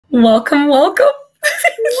Welcome, welcome.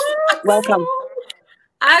 Welcome.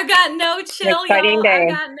 I've got no chill, Exciting y'all. day. I've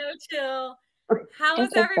got no chill. How is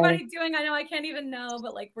It's so everybody funny. doing? I know I can't even know,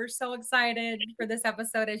 but like we're so excited for this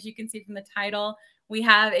episode. As you can see from the title, we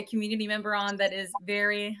have a community member on that is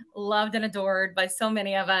very loved and adored by so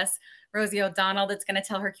many of us, Rosie O'Donnell, that's going to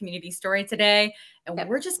tell her community story today. And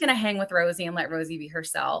we're just going to hang with Rosie and let Rosie be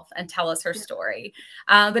herself and tell us her story.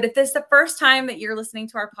 But if this is the first time that you're listening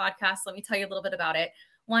to our podcast, let me tell you a little bit about it.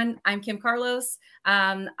 One, I'm Kim Carlos.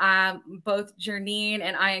 Both Jernine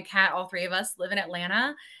and I and Kat, all three of us live in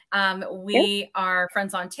Atlanta. We are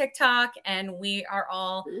friends on TikTok, and we are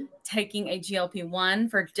all taking a GLP-1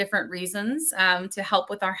 for different reasons to help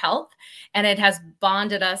with our health. And it has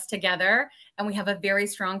bonded us together. And we have a very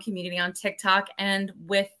strong community on TikTok. And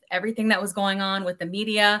with everything that was going on with the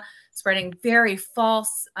media, spreading very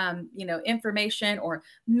false, information or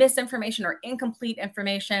misinformation or incomplete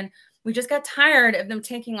information, we just got tired of them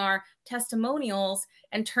taking our testimonials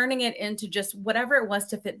and turning it into just whatever it was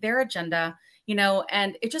to fit their agenda,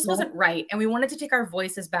 and it just wasn't right. And we wanted to take our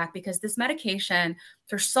voices back because this medication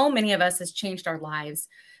for so many of us has changed our lives.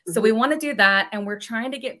 So we want to do that. And we're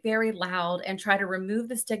trying to get very loud and try to remove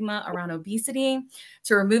the stigma around obesity,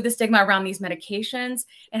 to remove the stigma around these medications,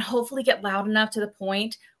 and hopefully get loud enough to the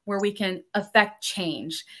point where we can affect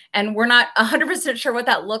change. And we're not 100% sure what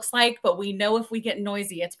that looks like, but we know if we get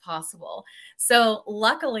noisy, it's possible. So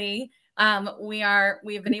luckily, we have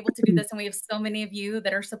been able to do this, and we have so many of you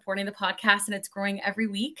that are supporting the podcast, and it's growing every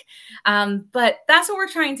week. But that's what we're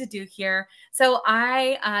trying to do here. So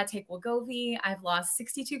I take Wegovy. I've lost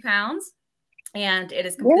 62 pounds, and it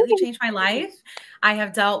has completely changed my life. I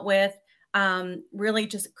have dealt with really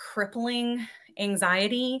just crippling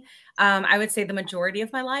anxiety. I would say the majority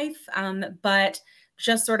of my life, but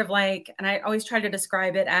just sort of like, and I always try to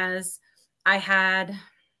describe it as I had,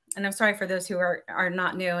 and I'm sorry for those who are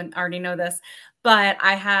not new and already know this, but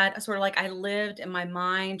I had a sort of like, I lived in my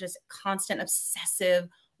mind, just constant obsessive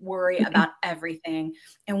worry about everything.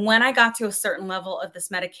 And when I got to a certain level of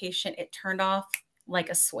this medication, it turned off like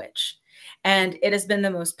a switch. And it has been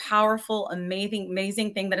the most powerful,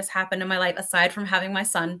 amazing thing that has happened in my life, aside from having my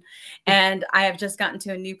son. And I have just gotten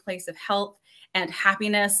to a new place of health and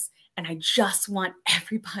happiness. And I just want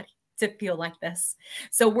everybody to feel like this.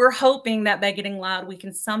 So we're hoping that by getting loud, we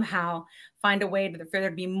can somehow find a way for there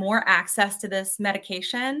to be more access to this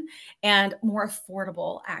medication and more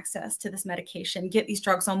affordable access to this medication, get these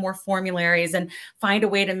drugs on more formularies, and find a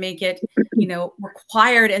way to make it,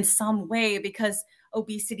 required in some way, because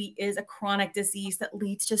obesity is a chronic disease that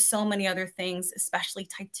leads to so many other things, especially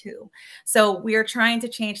type 2. So we are trying to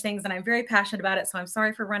change things, and I'm very passionate about it. So I'm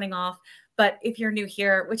sorry for running off. But if you're new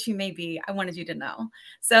here, which you may be, I wanted you to know.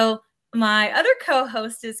 So my other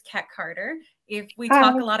co-host is Kat Carter. If we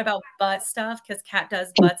talk a lot about butt stuff, because Kat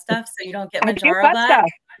does butt stuff, so you don't get Manjaro butt.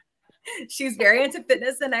 She's very into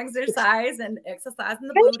fitness and exercise and exercising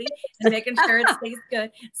the booty and making sure it stays good.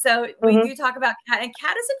 So we do talk about Kat, and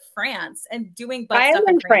Kat is in France and doing butt stuff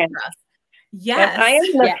in France for us. Yes. I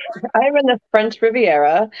am in the French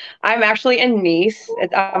Riviera. I'm actually in Nice.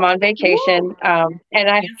 I'm on vacation. And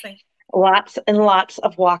I lots and lots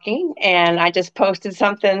of walking. And I just posted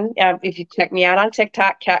something. If you check me out on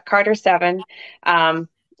TikTok, Kat Carter 7.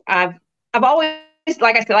 I've always,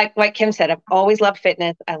 like I said, like Kim said, I've always loved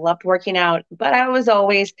fitness. I loved working out, but I was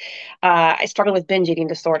always, I struggled with binge eating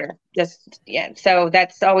disorder. So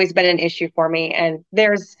that's always been an issue for me. And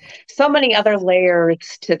there's so many other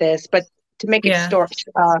layers to this, but to make it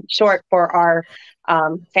short for our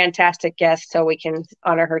fantastic guest, so we can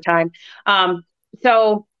honor her time.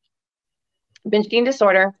 So binge eating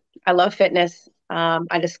disorder. I love fitness.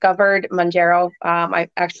 I discovered Manjaro. I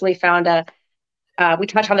actually found we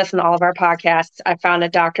touch on this in all of our podcasts. I found a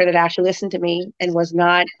doctor that actually listened to me and was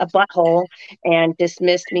not a butthole and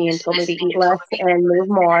dismissed me and told me to eat less and move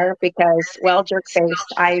more because, well, jerk face,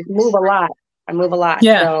 I move a lot.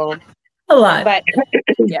 Yeah. So a lot. But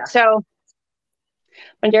so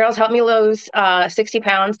Manjaro's helped me lose 60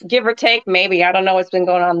 pounds, give or take, maybe. I don't know what's been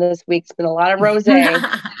going on this week. It's been a lot of rosé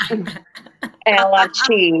and a lot of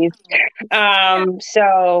cheese.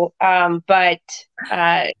 But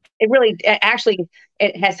it really, actually,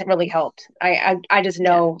 it has really helped. I just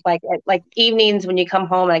know, like evenings when you come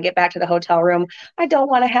home and I get back to the hotel room, I don't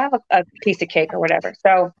want to have a piece of cake or whatever.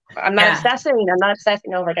 So I'm not obsessing. I'm not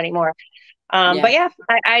obsessing over it anymore. But yeah,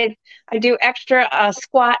 I do extra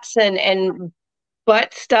squats and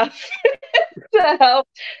butt stuff to help,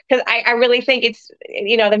 because I really think it's,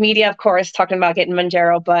 the media, of course, talking about getting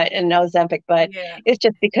Manjaro butt and Ozempic butt. It's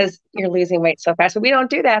just because you're losing weight so fast. But we don't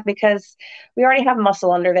do that because we already have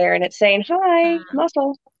muscle under there, and it's saying, hi,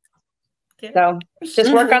 muscle. So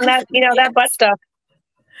just work on that, that butt stuff.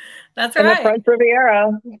 That's in right. the French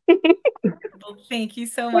Riviera. Well, thank you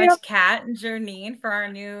so much, Kat and Janine, for our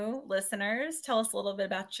new listeners. Tell us a little bit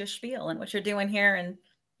about your spiel and what you're doing here, and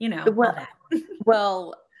all that.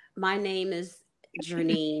 Well, my name is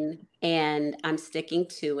Janine, and I'm sticking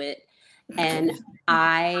to it. And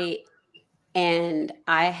I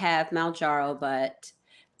have Mounjaro, but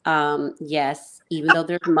yes, even though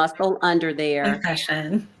there's muscle under there,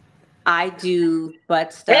 Confession. I do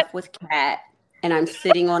butt stuff with Kat, and I'm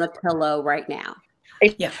sitting on a pillow right now.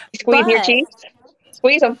 Yeah, squeeze your cheeks.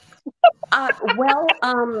 Squeeze them. That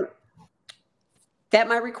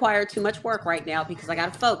might require too much work right now because I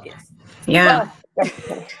got to focus. Yeah.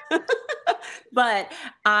 But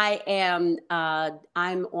I'm on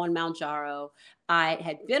Mounjaro. I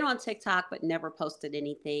had been on TikTok, but never posted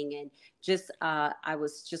anything. And I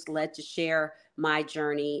was just led to share my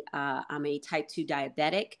journey. I'm a type 2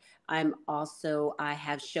 diabetic. I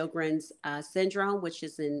have Sjogren's syndrome, which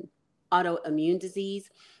is an autoimmune disease.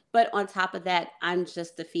 But on top of that, I'm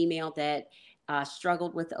just a female that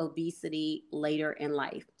struggled with obesity later in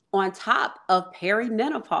life, on top of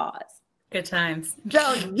perimenopause. Good times.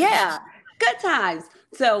 So yeah, good times.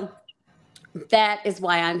 So that is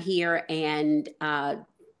why I'm here, and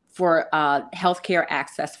for healthcare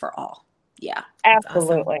access for all. Yeah,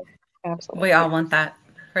 absolutely. Awesome. Absolutely. We all want that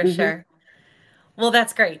for sure. Well,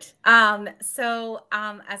 that's great. So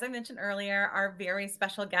as I mentioned earlier, our very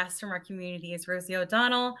special guest from our community is Rosie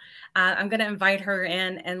O'Donnell. I'm going to invite her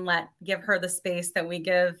in and give her the space that we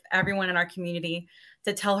give everyone in our community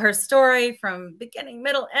to tell her story from beginning,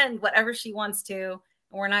 middle, end, whatever she wants to.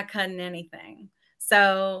 We're not cutting anything.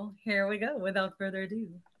 So here we go. Without further ado.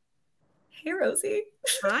 Hey, Rosie.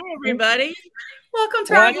 Hi, everybody. Welcome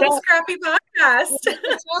to our little scrappy podcast.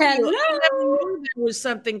 I never knew there was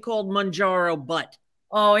something called Mounjaro butt.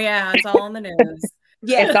 Oh, yeah. It's all in the news.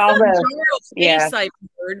 Yeah, it's all face I've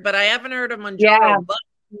heard, but I haven't heard of Mounjaro butt.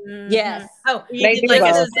 Yes. Oh, they do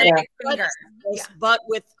both. Butt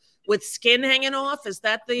with skin hanging off. Is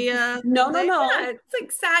that the No. Yeah, it's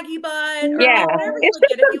like saggy butt. Yeah, it's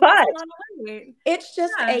just a butt. It's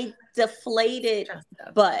just a deflated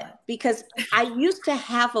butt, because I used to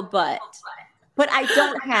have a butt, but I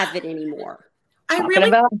don't have it anymore. I really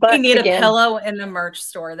need a pillow in the merch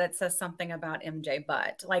store that says something about MJ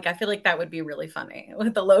butt. Like, I feel like that would be really funny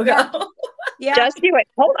with the logo. Yeah. Just do it.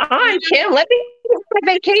 Hold on, Kim. Let me go on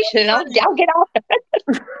vacation. I'll get off.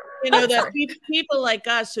 That people like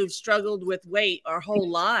us who've struggled with weight our whole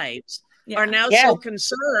lives are now so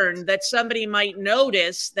concerned that somebody might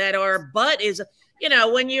notice that our butt is,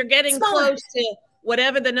 when you're getting close to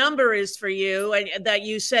whatever the number is for you, and that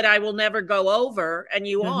you said I will never go over, and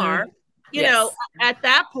you are, at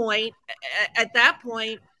that point,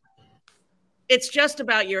 it's just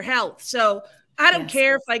about your health. So I don't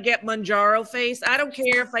care if I get Mounjaro face. I don't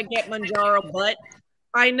care if I get Mounjaro butt.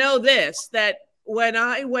 I know this, that when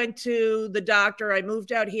I went to the doctor, I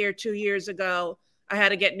moved out here 2 years ago. I had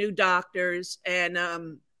to get new doctors.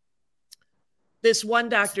 And this one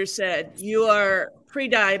doctor said, "You are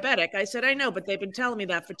pre-diabetic." I said, "I know, but they've been telling me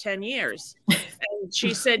that for 10 years. And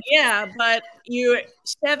she said, "Yeah, but your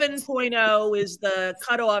 7.0 is the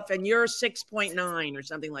cutoff and you're 6.9 or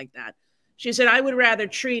something like that." She said, "I would rather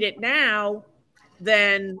treat it now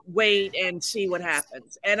than wait and see what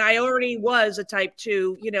happens." And I already was a type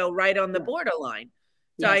 2, right on the borderline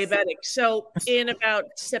diabetic. So in about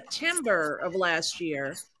September of last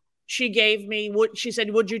year, she gave me she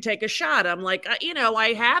said, "Would you take a shot?" I'm like,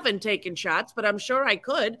 I haven't taken shots, but I'm sure I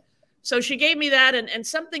could. So she gave me that and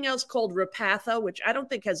something else called Repatha, which I don't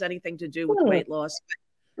think has anything to do with weight loss.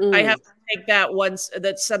 I have to take that once.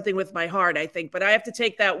 That's something with my heart, I think, but I have to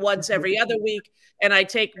take that once every other week. And I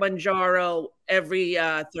take Mounjaro every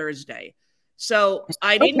Thursday. So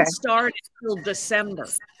I didn't start until December.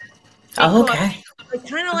 Okay. I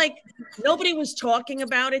kind of nobody was talking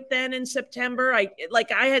about it then in September. I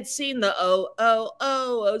had seen the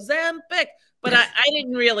Ozempic, but I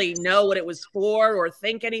didn't really know what it was for or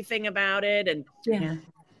think anything about it. And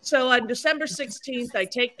so on December 16th, I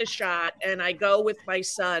take the shot and I go with my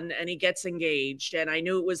son and he gets engaged. And I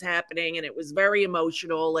knew it was happening and it was very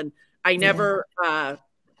emotional. And I never, I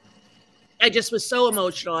just was so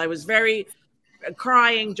emotional. I was very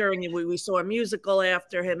crying during we saw a musical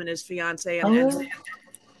after him and his fiance. And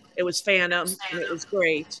it was Phantom and it was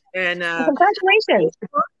great. And congratulations.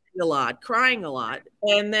 Crying a lot.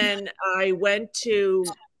 And then I went to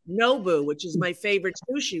Nobu, which is my favorite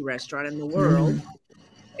sushi restaurant in the world.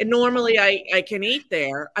 And normally I can eat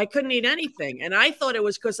there. I couldn't eat anything. And I thought it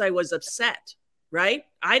was because I was upset, right?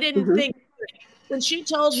 I didn't think, when she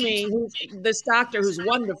told me, this doctor who's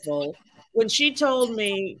wonderful, when she told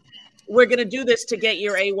me, we're going to do this to get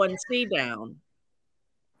your A1C down,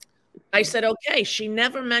 I said, okay. She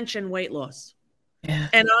never mentioned weight loss. Yeah.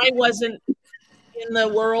 And I wasn't in the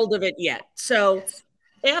world of it yet. So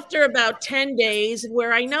after about 10 days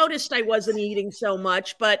where I noticed I wasn't eating so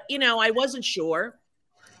much, but I wasn't sure,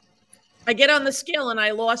 I get on the scale and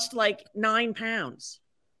I lost like 9 pounds.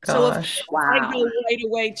 Gosh. So if I go right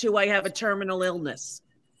away to I have a terminal illness.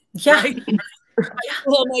 Yeah. Right? I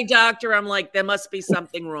told my doctor, I'm like, there must be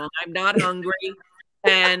something wrong. I'm not hungry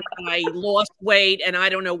and I lost weight and I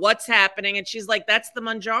don't know what's happening. And she's like, that's the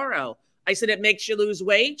Mounjaro. I said, it makes you lose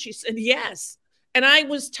weight? She said, yes. And I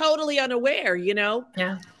was totally unaware,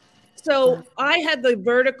 Yeah. So I had the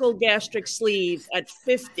vertical gastric sleeve at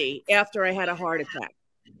 50 after I had a heart attack.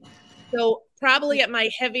 So probably at my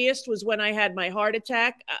heaviest was when I had my heart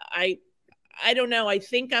attack. I don't know. I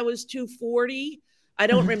think I was 240. I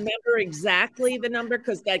don't remember exactly the number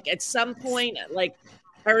because like at some point, like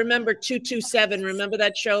I remember 227. Remember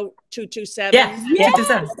that show 227? Yeah.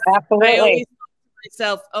 227. Absolutely. I always thought to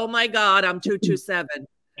myself, oh my God, I'm 227.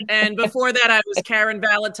 And before that, I was Karen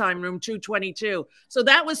Valentine, room 222. So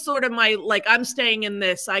that was sort of my, like, I'm staying in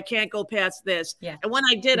this. I can't go past this. Yeah. And when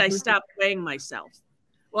I did, I stopped weighing myself.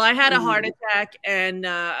 Well, I had a heart attack and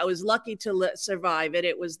I was lucky to survive it.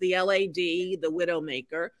 It was the LAD, the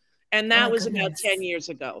Widowmaker. And that was about 10 years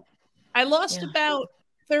ago. I lost about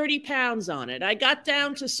 30 pounds on it. I got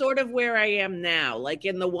down to sort of where I am now, like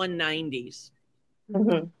in the 190s.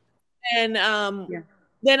 And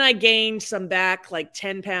then I gained some back, like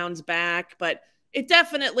 10 pounds back, but it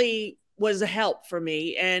definitely was a help for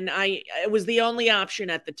me. And it was the only option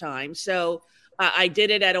at the time. So I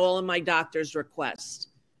did it at all of my doctor's requests.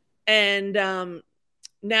 And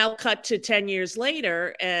now cut to 10 years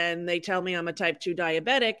later, and they tell me I'm a type 2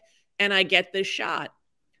 diabetic, and I get this shot.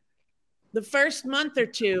 The first month or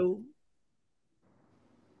two,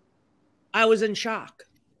 I was in shock.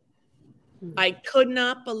 I could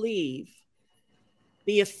not believe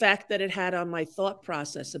the effect that it had on my thought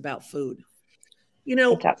process about food. We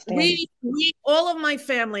all of my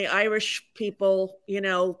family, Irish people,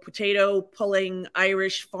 potato pulling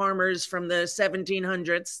Irish farmers from the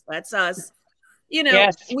 1700s. That's us. We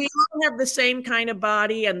all have the same kind of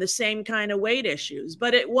body and the same kind of weight issues,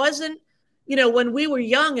 but it wasn't, when we were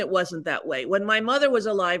young, it wasn't that way. When my mother was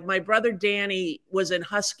alive, my brother Danny was in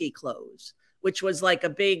husky clothes, which was like a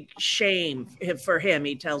big shame for him,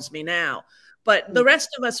 he tells me now. But the rest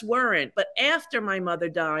of us weren't. But after my mother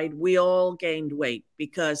died, we all gained weight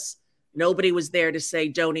because nobody was there to say,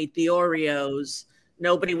 don't eat the Oreos.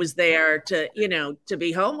 Nobody was there to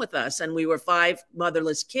be home with us. And we were 5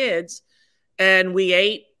 motherless kids. And we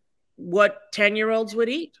ate what 10-year-olds would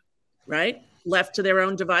eat, right? Left to their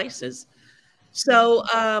own devices. So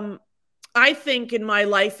I think in my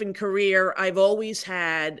life and career, I've always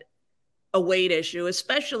had a weight issue,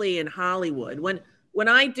 especially in Hollywood. When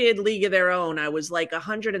I did League of Their Own, I was like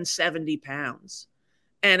 170 pounds.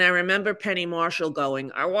 And I remember Penny Marshall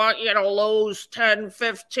going, I want you to lose 10,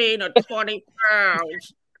 15, or 20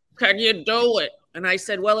 pounds. Can you do it? And I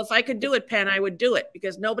said, well, if I could do it, Penn, I would do it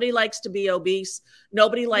because nobody likes to be obese.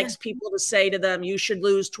 Nobody likes people to say to them, you should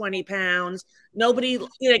lose 20 pounds. Nobody,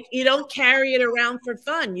 you don't carry it around for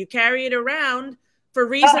fun. You carry it around for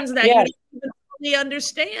reasons that you don't even fully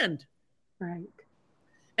understand. Right.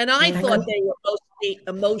 And I thought they were mostly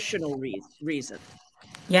emotional reasons.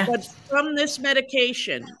 Yeah. But from this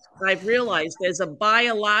medication, I've realized there's a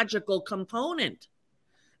biological component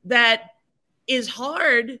that is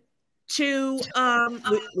hard to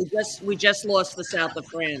we just lost the south of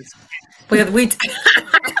France. We did.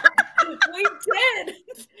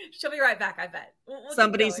 She'll be right back, I bet. We'll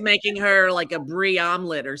Somebody's making her like a brie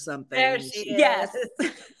omelet or something. There she is. Yes.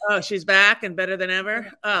 Oh, she's back and better than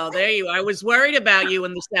ever. Oh, there you are. I was worried about you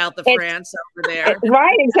in the south of France over there.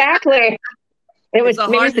 Right, exactly. It's a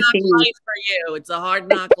hard knock life for you. It's a hard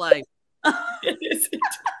knock life.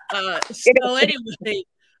 So anyway,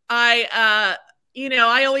 I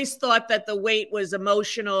always thought that the weight was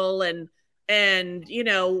emotional and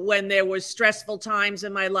when there was stressful times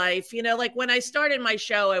in my life, like when I started my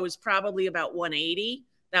show, I was probably about 180.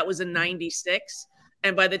 That was in 96.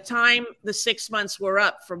 And by the time the 6 months were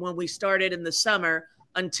up from when we started in the summer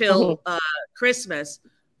until Christmas,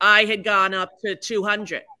 I had gone up to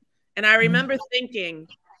 200. And I remember thinking,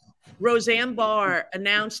 Roseanne Barr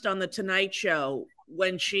announced on The Tonight Show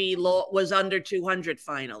when she was under 200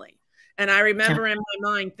 finally. And I remember in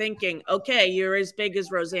my mind thinking, okay, you're as big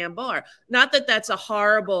as Roseanne Barr. Not that that's a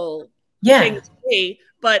horrible thing to be,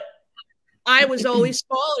 but I was always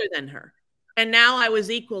smaller than her. And now I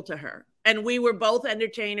was equal to her. And we were both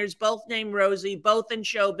entertainers, both named Rosie, both in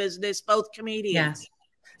show business, both comedians.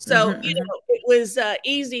 So, you know, it was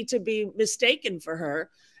easy to be mistaken for her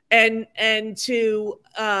and to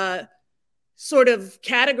sort of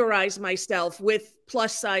categorize myself with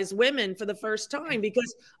plus size women for the first time,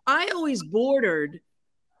 because I always bordered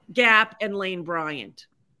Gap and Lane Bryant.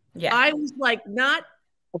 Yeah. I was like not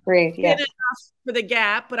fit enough for the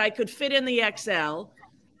Gap, but I could fit in the XL.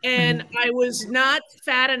 And I was not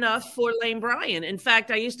fat enough for Lane Bryant. In fact,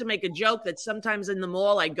 I used to make a joke that sometimes in the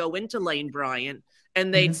mall, I'd go into Lane Bryant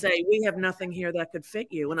and they'd say, "We have nothing here that could fit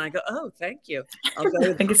you." And I go, "Oh, thank you. I'll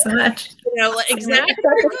go." Thank you so much. You know, exactly.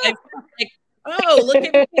 Like, oh, look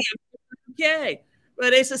at me. Okay.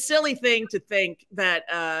 But it's a silly thing to think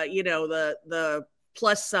that, you know, the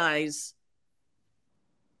plus size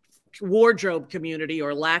wardrobe community,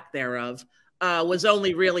 or lack thereof, was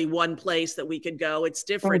only really one place that we could go. It's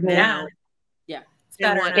different now. Yeah.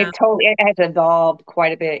 It has evolved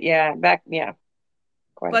quite a bit. Yeah.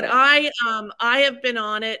 But I have been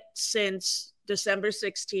on it since December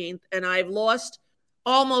 16th, and I've lost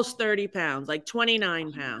almost 30 pounds, like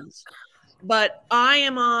 29 pounds. But I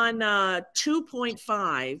am on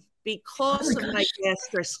 2.5 because of my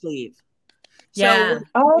gastric sleeve. Yeah. So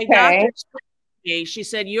my doctor, she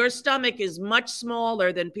said, your stomach is much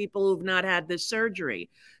smaller than people who've not had this surgery.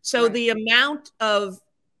 So the amount of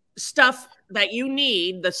stuff that you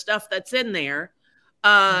need, the stuff that's in there,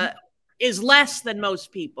 is less than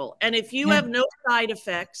most people. And if you have no side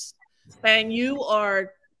effects and you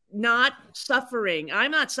are not suffering, I'm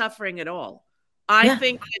not suffering at all. I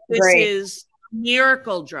think that this is a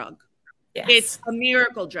miracle drug. Yes. It's a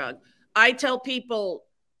miracle drug. I tell people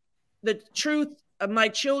the truth. My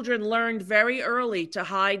children learned very early to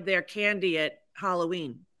hide their candy at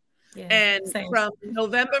Halloween. Yeah, and from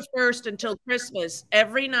November 1st until Christmas,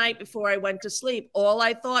 every night before I went to sleep, all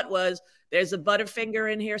I thought was, there's a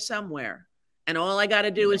Butterfinger in here somewhere. And all I got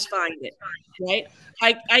to do is find it, right?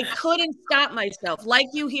 I couldn't stop myself. Like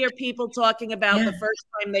you hear people talking about the first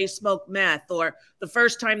time they smoked meth or the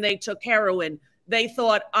first time they took heroin, they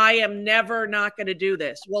thought, I am never not going to do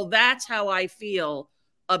this. Well, that's how I feel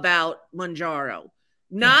about Mounjaro.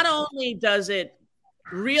 Not only does it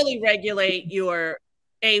really regulate your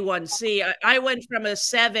A1C, I went from a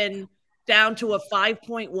 7 down to a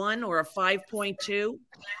 5.1 or a 5.2.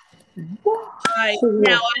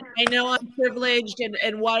 Now I know I'm privileged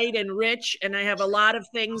and white and rich, and I have a lot of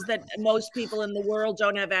things that most people in the world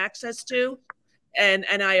don't have access to. And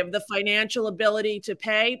I have the financial ability to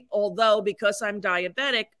pay, although because I'm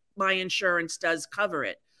diabetic, my insurance does cover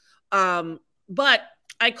it. But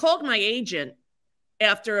I called my agent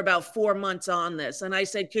after about 4 months on this, and I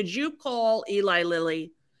said, could you call Eli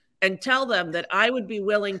Lilly and tell them that I would be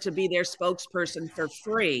willing to be their spokesperson for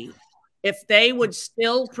free if they would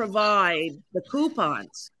still provide the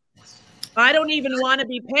coupons. I don't even want to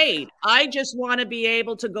be paid. I just want to be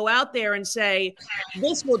able to go out there and say,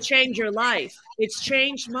 this will change your life. It's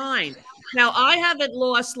changed mine. Now, I haven't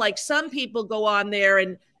lost, like some people go on there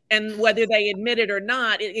and whether they admit it or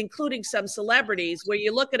not, including some celebrities, where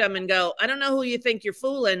you look at them and go, I don't know who you think you're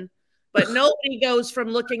fooling, but nobody goes from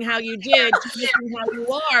looking how you did to looking how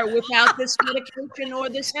you are without this medication or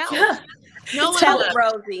this help. No one Tell it,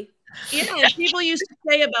 Rosie. Yeah, people used to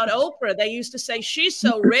say about Oprah, they used to say, she's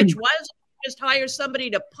so rich, why doesn't she just hire somebody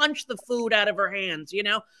to punch the food out of her hands, you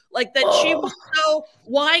know? Like that she was so,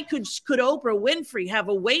 why could Oprah Winfrey have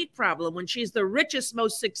a weight problem when she's the richest,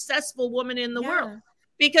 most successful woman in the world?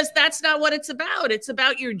 Because that's not what it's about. It's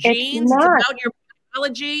about your genes, it's about your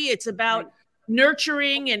biology, it's about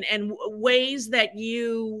nurturing and ways that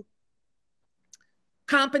you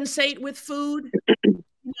compensate with food, you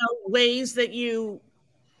know, ways that you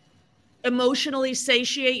emotionally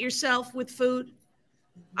satiate yourself with food.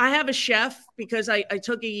 I have a chef because I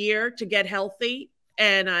took a year to get healthy,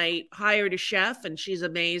 and I hired a chef, and she's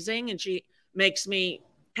amazing, and she makes me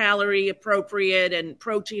calorie appropriate and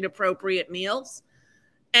protein appropriate meals.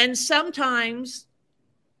 And sometimes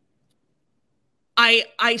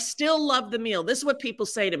I still love the meal. This is what people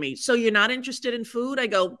say to me. So you're not interested in food? I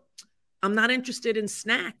go, I'm not interested in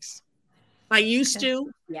snacks. I used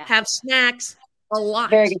to have snacks a lot.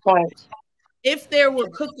 Very good point. If there were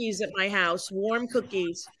cookies at my house, warm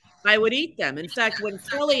cookies, I would eat them. In fact, when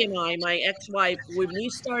Kelly and I, my ex-wife, when we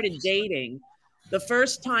started dating, the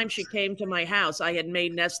first time she came to my house, I had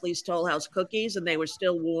made Nestle's Toll House cookies, and they were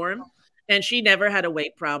still warm. And she never had a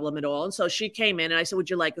weight problem at all. And so she came in and I said, would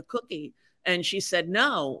you like a cookie? And she said,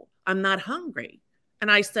 no, I'm not hungry.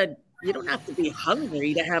 And I said, You don't have to be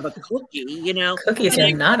hungry to have a cookie, you know. Cookies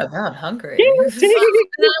are not about hungry.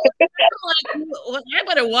 Well, I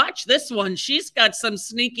better watch this one. She's got some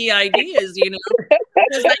sneaky ideas, you know.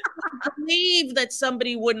 Because I couldn't believe that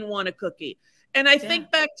somebody wouldn't want a cookie. And I think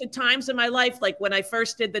back to times in my life, like when I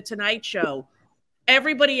first did the Tonight Show,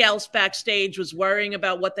 everybody else backstage was worrying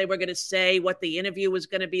about what they were going to say, what the interview was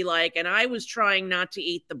going to be like. And I was trying not to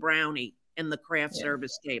eat the brownie in the craft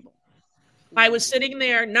service table. I was sitting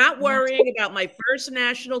there not worrying about my first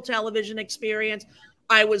national television experience.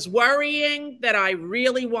 I was worrying that I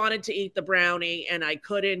really wanted to eat the brownie and I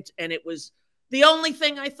couldn't. And it was the only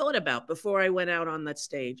thing I thought about before I went out on that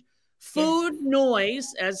stage. Food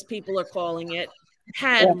noise, as people are calling it,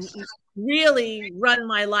 had really run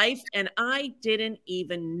my life. And I didn't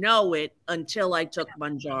even know it until I took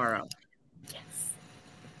Mounjaro.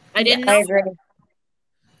 I didn't know. I agree.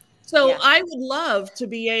 So I would love to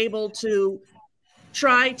be able to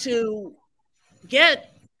try to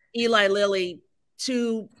get Eli Lilly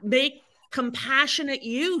to make compassionate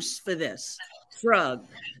use for this drug.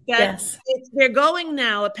 That they're going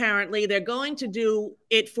now, apparently, they're going to do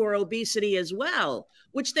it for obesity as well,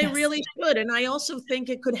 which they really should. And I also think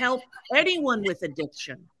it could help anyone with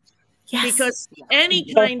addiction. Because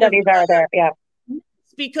any kind of...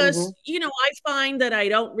 Because, you know, I find that I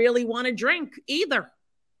don't really want to drink either.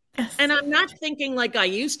 And I'm not thinking like I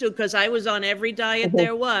used to, because I was on every diet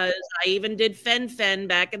there was. I even did fen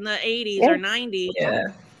back in the 80s or 90s.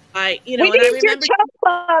 You know, we did your Chub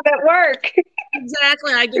Club at work.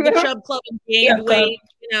 Exactly. I did the Chub Club and gained weight,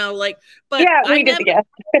 you know, like, but we did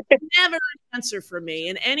never an answer for me.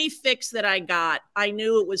 And any fix that I got, I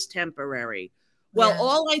knew it was temporary. Well,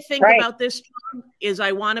 all I think about this drug is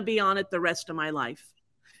I want to be on it the rest of my life.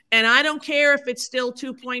 And I don't care if it's still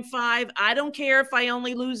 2.5. I don't care if I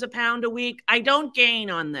only lose a pound a week. I don't gain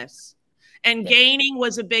on this. And gaining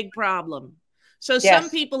was a big problem. So some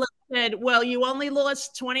people have said, well, you only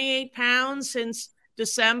lost 28 pounds since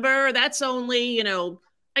December. That's only, you know,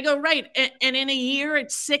 I go, right. And in a year,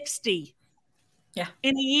 it's 60. Yeah.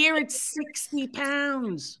 In a year, it's 60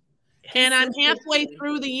 pounds. And I'm halfway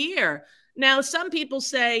through the year. Now, some people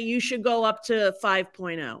say you should go up to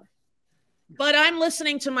 5.0. But I'm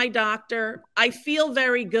listening to my doctor. I feel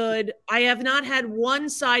very good. I have not had one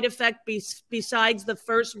side effect besides the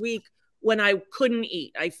first week when I couldn't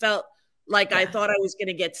eat. I felt like I thought I was going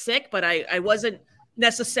to get sick, but I wasn't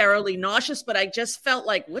necessarily nauseous, but I just felt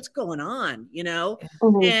like, what's going on, you know?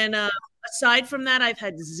 And aside from that, I've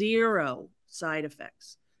had 0 side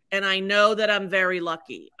effects. And I know that I'm very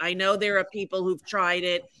lucky. I know there are people who've tried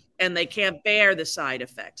it and they can't bear the side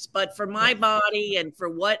effects. But for my body and for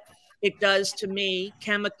what it does to me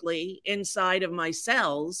chemically inside of my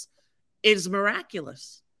cells is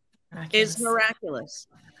miraculous. Is miraculous.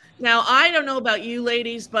 Now, I don't know about you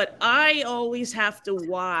ladies, but I always have to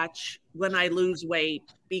watch when I lose weight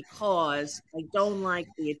because I don't like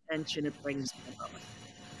the attention it brings to my body.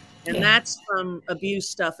 And that's from abuse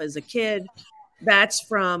stuff as a kid. That's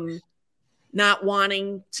from not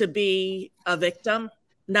wanting to be a victim,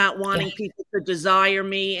 not wanting people to desire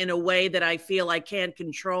me in a way that I feel I can't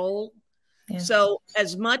control. So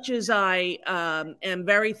as much as I am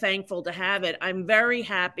very thankful to have it, I'm very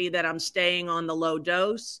happy that I'm staying on the low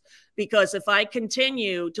dose, because if I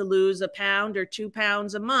continue to lose a pound or 2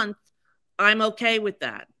 pounds a month, I'm okay with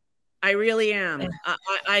that. I really am.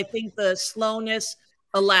 I think the slowness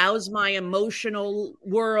allows my emotional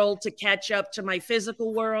world to catch up to my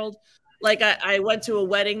physical world. Like I went to a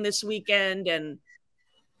wedding this weekend, and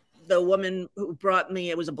the woman who brought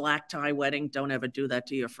me, it was a black tie wedding. Don't ever do that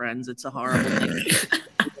to your friends. It's a horrible thing.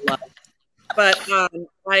 But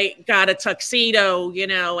I got a tuxedo, you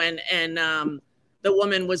know, and the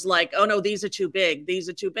woman was like, oh no, these are too big. These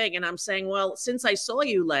are too big. And I'm saying, well, since I saw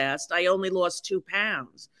you last, I only lost 2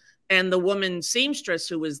 pounds. And the woman seamstress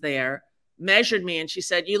who was there measured me and she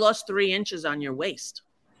said, you lost 3 inches on your waist.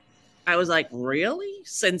 I was like, really?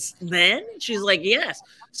 Since then? She's like, yes.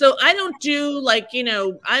 So I don't do like, you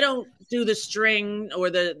know, I don't do the string or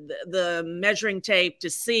the measuring tape to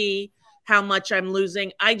see how much I'm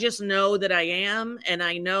losing. I just know that I am. And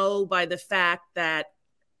I know by the fact that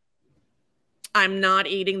I'm not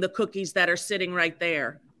eating the cookies that are sitting right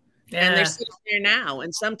there. And they're sitting there now.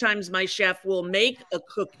 And sometimes my chef will make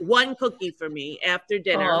one cookie for me after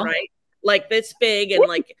dinner, right? Like this big and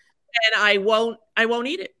like, and I won't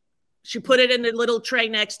eat it. She put it in the little tray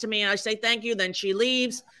next to me. And I say, thank you. Then she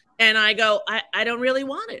leaves. And I go, I don't really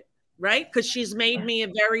want it, right? Because she's made me a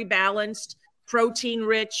very balanced,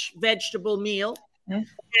 protein-rich vegetable meal.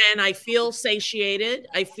 And I feel satiated.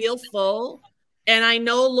 I feel full. And I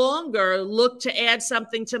no longer look to add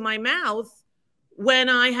something to my mouth when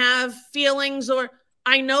I have feelings, or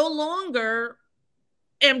I no longer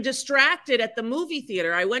am distracted at the movie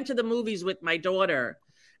theater. I went to the movies with my daughter,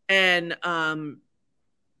 and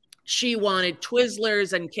she wanted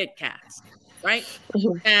Twizzlers and Kit Kats, right?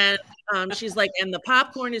 And she's like, and the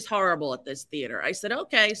popcorn is horrible at this theater. I said,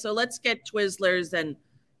 okay, so let's get Twizzlers and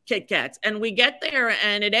Kit Kats. And we get there,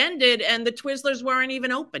 and it ended, and the Twizzlers weren't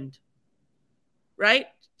even opened, right?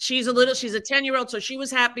 She's a 10-year-old, so she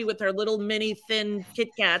was happy with her little mini thin Kit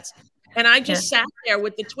Kats. And I just sat there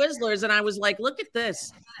with the Twizzlers, and I was like, look at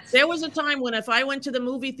this. There was a time when if I went to the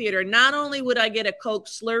movie theater, not only would I get a Coke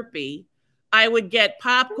Slurpee, I would get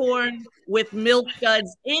popcorn with Milk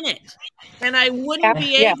Duds in it. And I wouldn't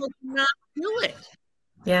be able to not do it.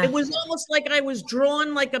 Yeah. It was almost like I was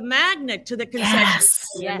drawn like a magnet to the concession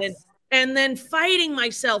stand. Yes. And then fighting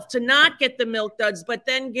myself to not get the Milk Duds, but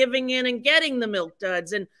then giving in and getting the Milk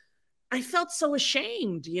Duds. And I felt so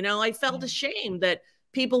ashamed, you know, I felt ashamed that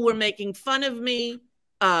people were making fun of me,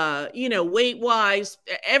 you know, weight-wise,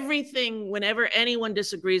 everything. Whenever anyone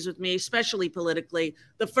disagrees with me, especially politically,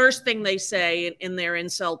 the first thing they say in their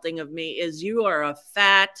insulting of me is, you are a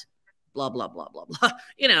fat, blah, blah, blah, blah, blah.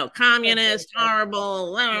 You know, communist,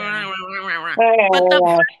 horrible. But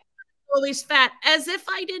the always fat, as if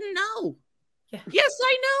I didn't know. Yeah. Yes,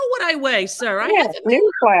 I know what I weigh, sir.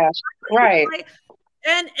 Newsflash, right.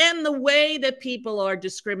 And the way that people are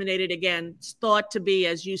discriminated against, thought to be,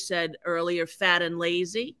 as you said earlier, fat and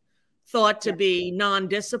lazy, thought to be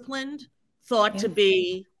non-disciplined, thought to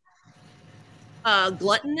be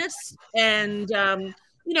gluttonous. And,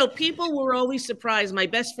 you know, people were always surprised. My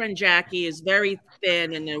best friend Jackie is very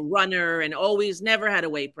thin and a runner and always never had a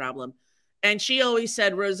weight problem. And she always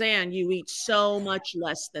said, Roseanne, you eat so much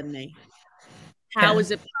less than me. How is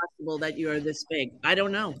it possible that you're this big? I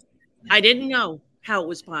don't know. I didn't know how it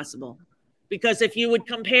was possible. Because if you would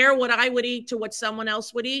compare what I would eat to what someone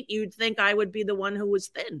else would eat, you'd think I would be the one who was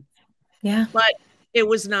thin. Yeah. But it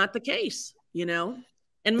was not the case, you know?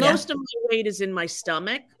 And most of my weight is in my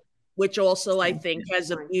stomach, which also I think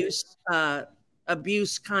has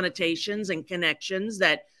abuse connotations and connections,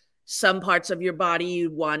 that some parts of your body you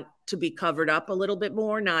want to be covered up a little bit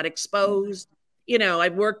more, not exposed. You know,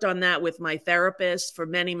 I've worked on that with my therapist for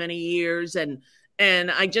many, many years. And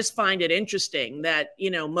I just find it interesting that,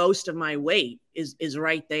 you know, most of my weight is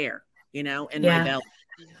right there, you know, in my belly.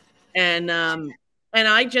 And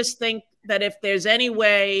I just think that if there's any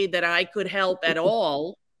way that I could help at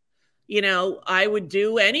all, you know, I would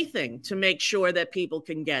do anything to make sure that people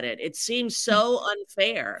can get it. It seems so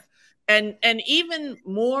unfair. And even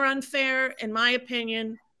more unfair, in my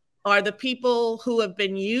opinion, are the people who have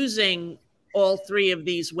been using all three of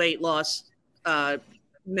these weight loss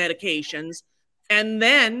medications. And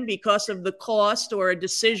then because of the cost or a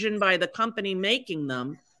decision by the company making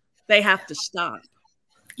them, they have to stop.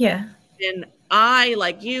 Yeah. And I,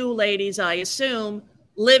 like you ladies, I assume,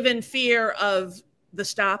 live in fear of the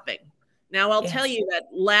stopping. Now, I'll tell you that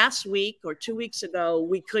last week or 2 weeks ago,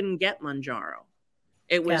 we couldn't get Mounjaro.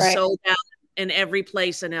 It was sold out in every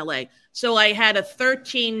place in LA. So I had a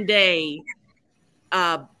 13-day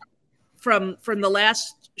from the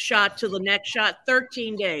last shot to the next shot,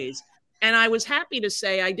 13 days. And I was happy to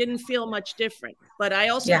say I didn't feel much different. But I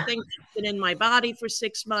also think it's been in my body for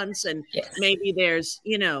 6 months, and maybe there's,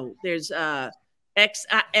 you know, there's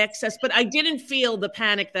excess. But I didn't feel the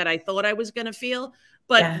panic that I thought I was going to feel.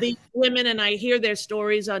 But the women, and I hear their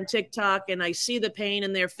stories on TikTok, and I see the pain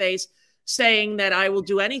in their face, saying that I will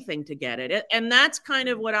do anything to get it. And that's kind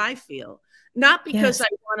of what I feel. Not because I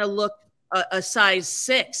want to look a size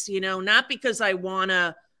 6, you know, not because I want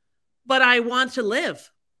to, but I want to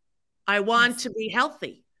live. I want to be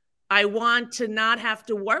healthy. I want to not have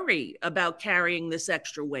to worry about carrying this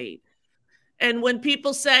extra weight. And when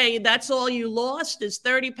people say that's all you lost is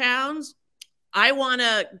 30 pounds, I want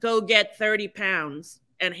to go get 30 pounds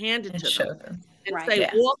and hand it to them. And say,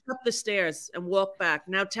 walk up the stairs and walk back.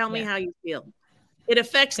 Now tell me how you feel. It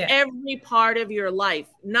affects every part of your life,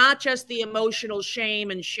 not just the emotional shame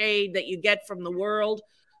and shade that you get from the world,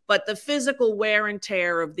 but the physical wear and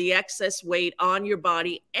tear of the excess weight on your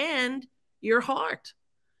body and your heart.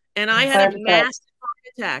 And I had a massive heart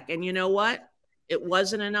attack. And you know what? It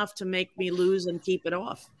wasn't enough to make me lose and keep it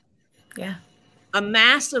off. Yeah. A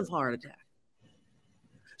massive heart attack.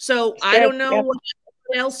 So I don't know what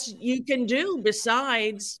else you can do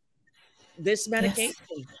besides this medication.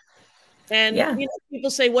 And you know,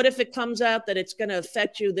 people say, what if it comes out that it's going to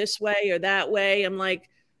affect you this way or that way? I'm like,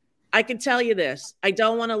 I can tell you this. I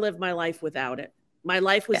don't want to live my life without it. My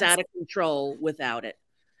life was out of control without it.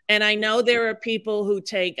 And I know there are people who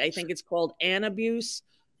take, I think it's called Anabuse,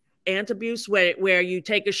 antabuse, where you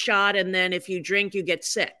take a shot and then if you drink, you get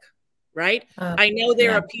sick, right? I know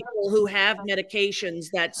there are people who have medications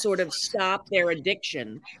that sort of stop their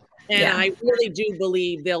addiction. And I really do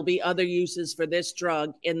believe there'll be other uses for this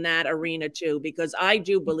drug in that arena too, because I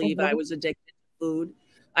do believe I was addicted to food.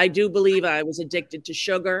 I do believe I was addicted to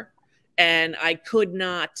sugar, and I couldn't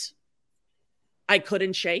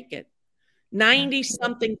shake it.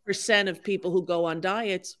 90-something% of people who go on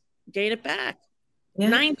diets gain it back.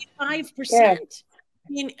 95%. I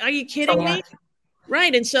mean, are you kidding me?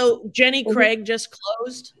 Right. And so Jenny Craig just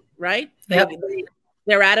closed, right?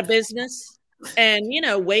 They're out of business. And, you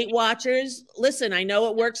know, Weight Watchers, listen, I know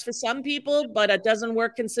it works for some people, but it doesn't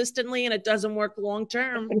work consistently and it doesn't work long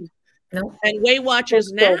term. And Weight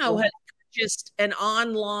Watchers now has just an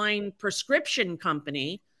online prescription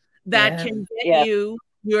company that can get you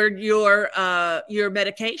your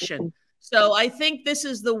medication. So I think this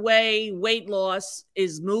is the way weight loss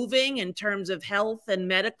is moving in terms of health and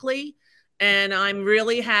medically. And I'm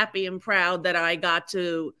really happy and proud that I got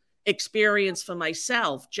to experience for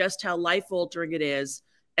myself just how life-altering it is.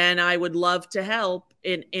 And I would love to help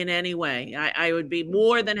in any way. I would be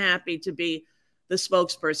more than happy to be the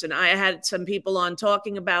spokesperson. I had some people on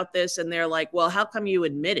talking about this, and they're like, well, how come you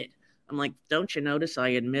admit it? I'm like, don't you notice I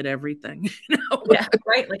admit everything? You know?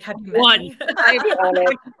 Right. Like, have you One, when things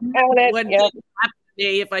happen to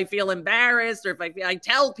me, if I feel embarrassed or if I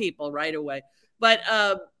tell people right away. But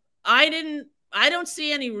I don't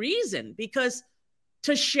see any reason, because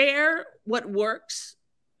to share what works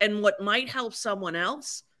and what might help someone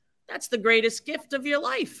else, that's the greatest gift of your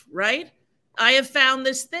life, right? I have found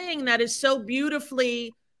this thing that is so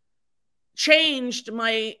beautifully changed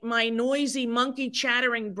my noisy monkey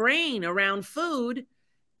chattering brain around food.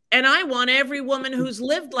 And I want every woman who's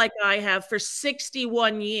lived like I have for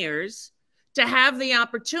 61 years to have the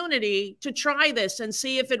opportunity to try this and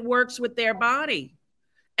see if it works with their body.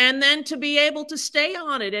 And then to be able to stay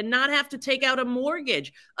on it and not have to take out a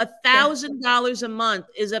mortgage. $1,000 a month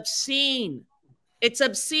is obscene. It's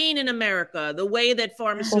obscene in America, the way that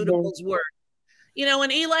pharmaceuticals work. You know,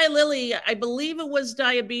 and Eli Lilly, I believe it was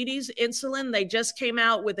diabetes insulin. They just came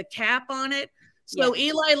out with a cap on it. So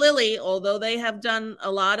Eli Lilly, although they have done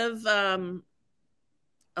a lot of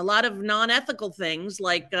non-ethical things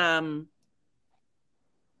like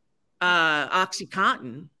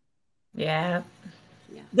OxyContin.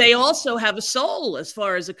 They also have a soul as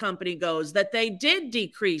far as a company goes, that they did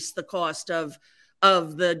decrease the cost of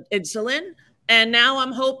the insulin. And now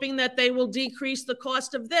I'm hoping that they will decrease the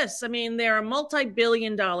cost of this. I mean, they're a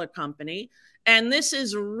multi-billion-dollar company, and this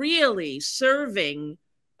is really serving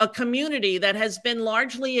a community that has been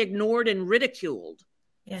largely ignored and ridiculed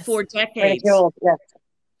for decades.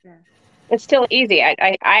 It's still easy.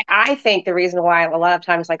 I think the reason why a lot of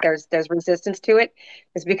times like there's resistance to it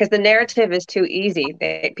is because the narrative is too easy.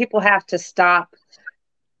 People have to stop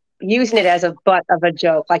using it as a butt of a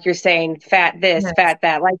joke, like you're saying, fat this, fat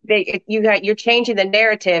that. Like you're changing the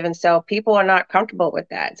narrative, and so people are not comfortable with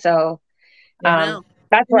that. So that's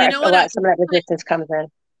where some of that resistance comes in.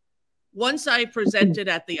 Once I presented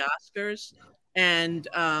at the Oscars, and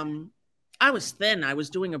I was thin. I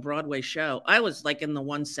was doing a Broadway show. I was like in the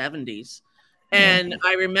 170s, and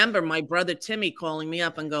I remember my brother Timmy calling me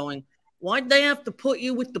up and going, "Why'd they have to put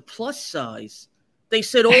you with the plus size? They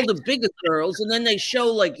said all the bigger girls, and then they show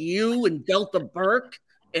like you and Delta Burke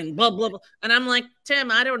and blah, blah, blah." And I'm like, Tim,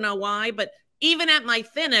 I don't know why, but even at my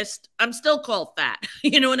thinnest, I'm still called fat.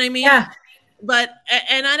 You know what I mean? But,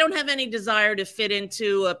 and I don't have any desire to fit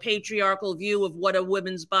into a patriarchal view of what a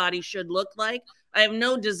woman's body should look like. I have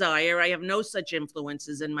no desire. I have no such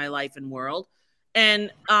influences in my life and world.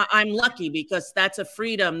 And I'm lucky, because that's a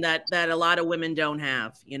freedom that a lot of women don't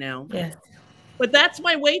have, you know? But that's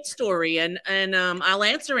my weight story, and I'll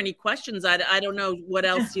answer any questions. I don't know what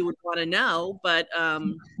else you would want to know, but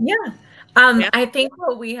I think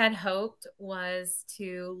what we had hoped was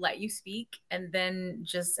to let you speak and then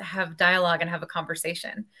just have dialogue and have a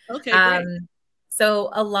conversation. Okay. Great. So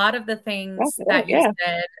a lot of the things that you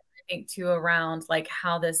said, I think too, around like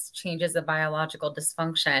how this changes a biological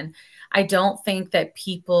dysfunction, I don't think that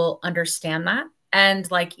people understand that. And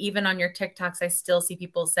like even on your TikToks, I still see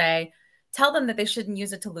people say, tell them that they shouldn't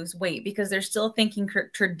use it to lose weight, because they're still thinking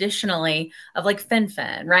traditionally of like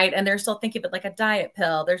fen-phen, right? And they're still thinking of it like a diet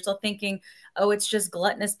pill. They're still thinking, oh, it's just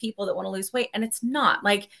gluttonous people that want to lose weight. And it's not.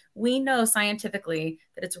 Like, we know scientifically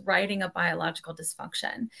that it's righting a biological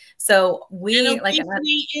dysfunction. So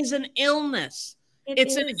obesity is an illness.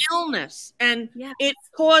 It's an illness, and it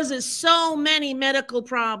causes so many medical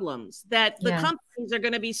problems that the companies are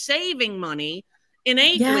going to be saving money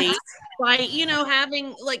innately. Yes. By, you know,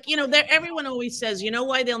 having like, you know, everyone always says, you know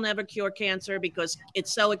why they'll never cure cancer? Because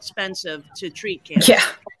it's so expensive to treat cancer. Yeah.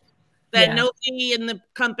 That Yeah. nobody in the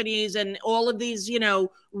companies and all of these, you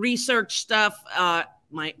know, research stuff.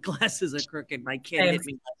 My glasses are crooked. My kid hit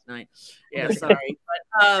me last night. Yeah, sorry.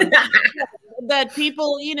 But that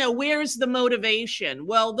people, you know, where's the motivation?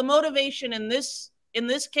 Well, the motivation in this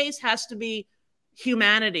case has to be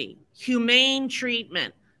humanity, humane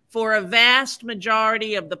treatment for a vast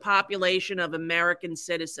majority of the population of American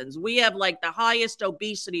citizens. We have like the highest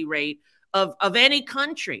obesity rate of any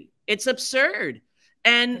country. It's absurd.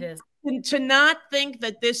 And to not think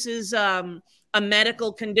that this is a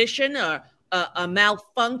medical condition or a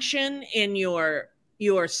malfunction in your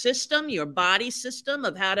system, your body system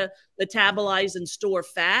of how to metabolize and store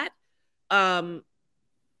fat,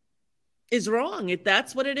 is wrong.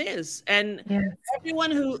 That's what it is. And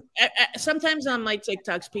everyone who sometimes on my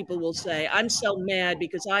TikToks, people will say, I'm so mad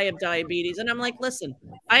because I have diabetes. And I'm like, listen,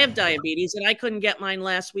 I have diabetes and I couldn't get mine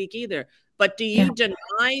last week either. But do you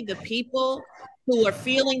deny the people who are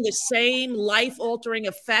feeling the same life-altering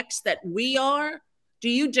effects that we are? Do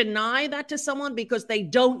you deny that to someone because they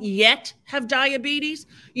don't yet have diabetes?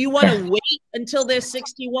 You want to wait until they're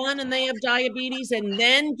 61 and they have diabetes and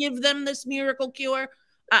then give them this miracle cure?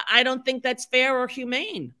 I don't think that's fair or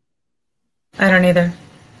humane. I don't either.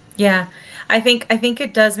 Yeah. I think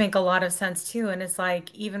it does make a lot of sense too. And it's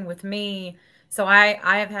like, even with me, so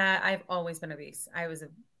I've always been obese. I was a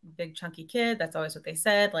big chunky kid. That's always what they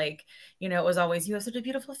said. Like, you know, it was always, you have such a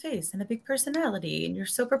beautiful face and a big personality and you're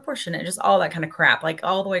so proportionate, just all that kind of crap, like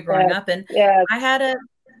all the way growing up. And I had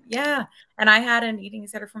an eating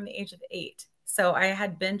disorder from the age of 8. So I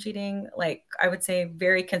had binge eating, like I would say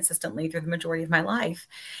very consistently through the majority of my life.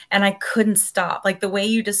 And I couldn't stop. Like the way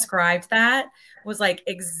you described that was like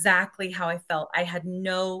exactly how I felt. I had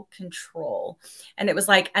no control. And it was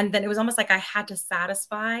like, and then it was almost like I had to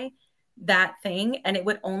satisfy that thing, and it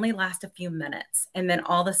would only last a few minutes. And then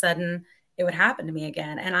all of a sudden it would happen to me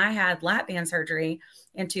again. And I had lap band surgery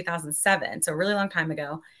in 2007. So a really long time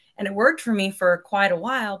ago. And it worked for me for quite a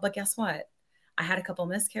while, but guess what? I had a couple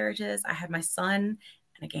miscarriages. I had my son, and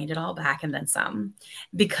I gained it all back and then some.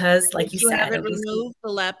 Because, like you said, have it removed, the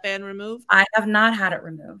lap band removed? I have not had it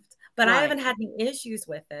removed, but I haven't had any issues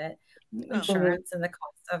with it. Insurance and the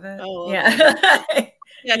cost of it.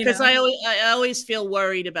 Yeah, because I always feel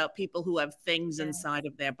worried about people who have things inside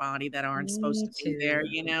of their body that aren't supposed to be there,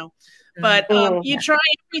 you know. But you try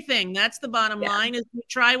everything. That's the bottom line, is you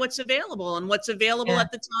try what's available. And what's available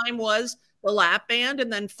at the time was the lap band,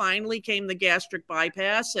 and then finally came the gastric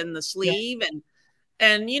bypass and the sleeve.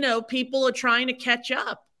 And you know, people are trying to catch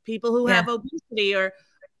up. People who have obesity are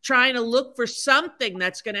trying to look for something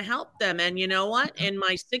that's going to help them. And you know what? In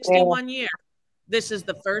my 61 years, this is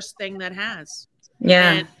the first thing that has.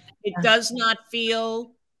 And it does not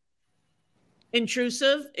feel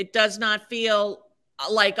intrusive. It does not feel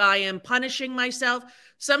like I am punishing myself.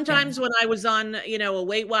 Sometimes when I was on, you know, a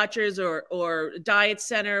Weight Watchers or Diet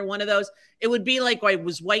Center, one of those, it would be like I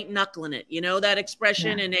was white knuckling it. You know that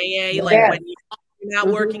expression in AA, like when you're not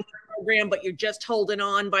working the program, but you're just holding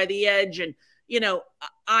on by the edge. And, you know,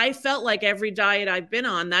 I felt like every diet I've been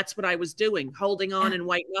on, that's what I was doing, holding on and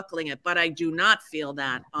white knuckling it. But I do not feel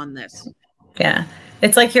that on this. Yeah.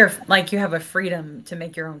 It's like you have a freedom to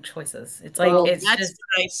make your own choices. It's like, it's that's just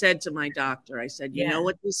what I said to my doctor. I said, you know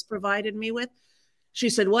what this provided me with? She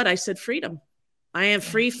said, what? I said, freedom. I am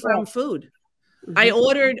free from food. I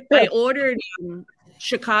ordered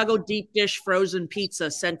Chicago deep dish frozen pizza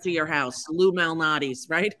sent to your house, Lou Malnati's,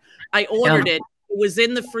 right? I ordered it. It was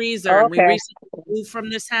in the freezer. And we recently moved from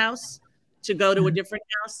this house to go to a different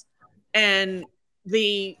house. And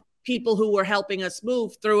the people who were helping us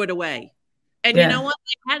move threw it away. And you know what?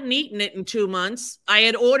 I hadn't eaten it in 2 months. I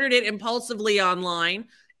had ordered it impulsively online,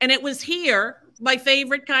 and it was here, my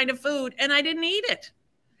favorite kind of food, and I didn't eat it.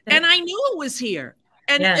 And I knew it was here.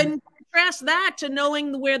 And contrast that to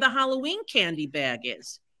knowing where the Halloween candy bag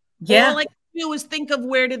is. All I can do is think of,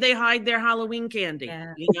 where did they hide their Halloween candy?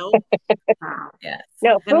 You know?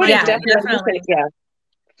 No, food is definitely.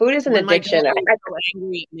 Food is an addiction. My daughter was so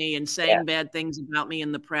angry at me and saying bad things about me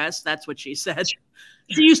in the press. That's what she said.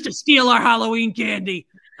 She used to steal our Halloween candy.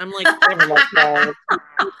 I'm like,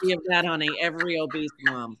 guilty of that, honey. Every obese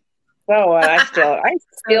mom. Oh, I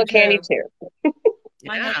steal candy too.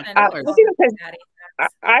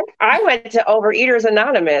 I went to Overeaters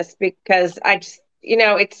Anonymous because I just, you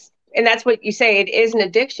know, and that's what you say. It is an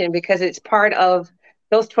addiction because it's part of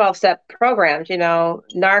those 12-step programs, you know,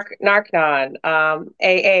 Narcan,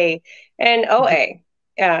 AA, and OA.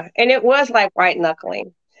 And it was like white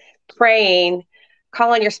knuckling, praying,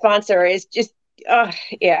 calling your sponsor. It's just,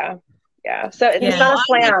 Yeah. Yeah. So it's Yeah. not a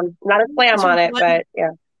slam, not a slam on it, but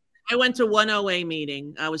yeah. I went to one OA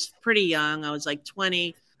meeting. I was pretty young. I was like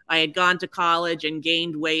 20. I had gone to college and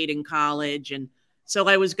gained weight in college. And so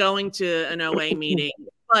I was going to an OA meeting,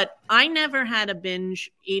 but I never had a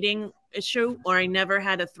binge eating issue, or I never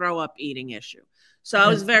had a throw up eating issue. So I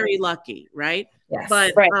was very lucky, right? Yes.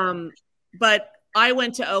 But I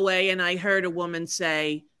went to OA and I heard a woman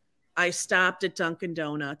say, I stopped at Dunkin'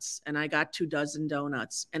 Donuts and I got 2 dozen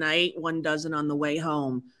donuts and I ate 1 dozen on the way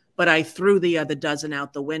home, but I threw the other dozen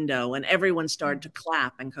out the window, and everyone started to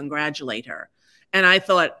clap and congratulate her. And I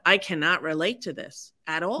thought, I cannot relate to this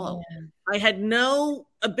at all. Yeah. I had no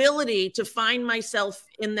ability to find myself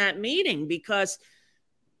in that meeting because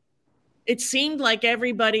it seemed like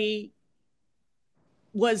everybody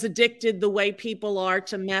was addicted the way people are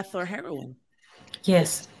to meth or heroin.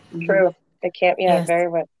 Yes. True. It can't, yes.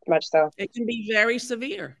 Very much so. It can be very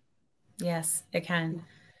severe. Yes, it can.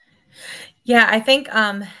 Yeah, I think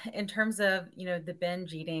in terms of, you know, the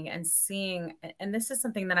binge eating and seeing, and this is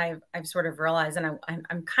something that I've sort of realized, and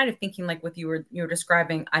I'm kind of thinking like what you were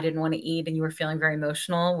describing, I didn't want to eat and you were feeling very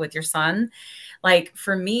emotional with your son. Like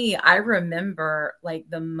for me, I remember like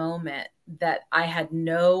the moment that I had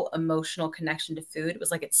no emotional connection to food. It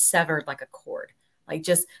was like it severed like a cord, like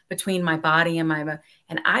just between my body and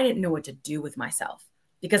and I didn't know what to do with myself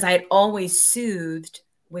because I had always soothed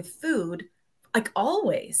with food, like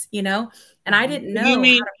always, you know, and I didn't know. You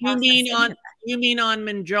mean on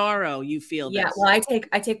Mounjaro? You feel yeah. this? Well, I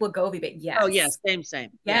take Wegovy, but yes. Oh yes, same.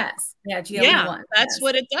 Yes, yeah. GLP-1. That's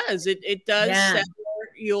what it does. It does sever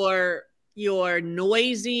your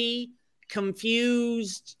noisy,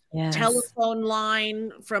 confused telephone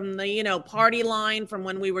line from the party line from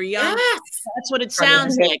when we were young. Yes. That's what it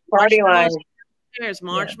sounds like. Party line.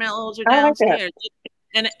 Marshmallows are downstairs,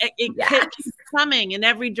 and it keeps coming in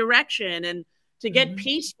every direction. And to get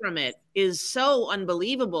peace from it is so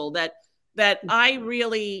unbelievable that I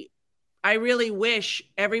really wish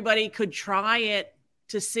everybody could try it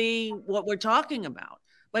to see what we're talking about.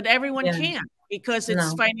 But everyone can't because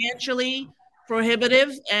it's financially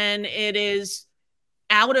prohibitive and it is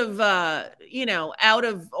out of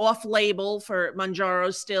off label for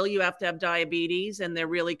Mounjaro. Still, you have to have diabetes, and they're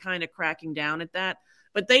really kind of cracking down at that.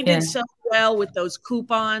 But they did so well with those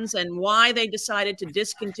coupons, and why they decided to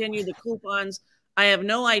discontinue the coupons, I have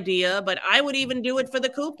no idea, but I would even do it for the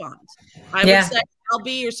coupons. I would say, I'll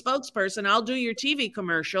be your spokesperson. I'll do your TV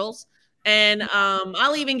commercials, and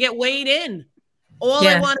I'll even get weighed in. All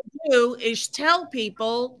I want to do is tell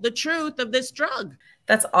people the truth of this drug.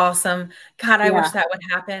 That's awesome. God, I wish that would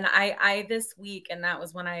happen. I this week, and that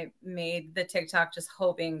was when I made the TikTok, just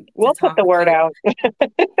hoping we'll put the word out.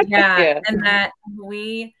 And that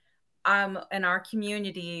we in our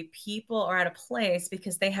community, people are at a place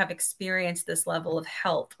because they have experienced this level of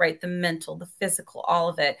health, right? The mental, the physical, all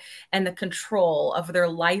of it, and the control of their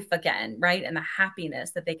life again, right? And the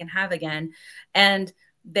happiness that they can have again. And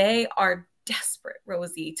they are desperate,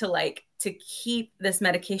 Rosie, to keep this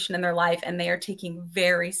medication in their life, and they are taking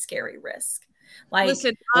very scary risk. Like,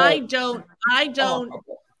 listen, I don't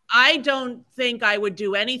think I would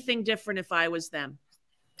do anything different if I was them.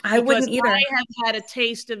 I wouldn't either. I have had a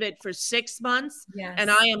taste of it for 6 months, and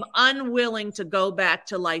I am unwilling to go back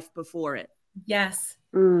to life before it. Yes.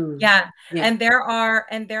 Yeah. And there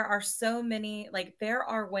are so many, like, there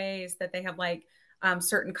are ways that they have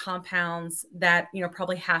certain compounds that,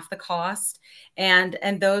 probably half the cost. And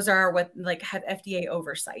those are what have FDA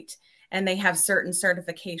oversight, and they have certain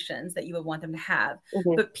certifications that you would want them to have,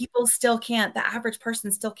 but people still can't, the average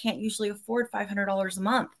person still can't usually afford $500 a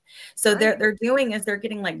month. So they're doing is they're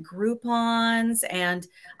getting Groupons, and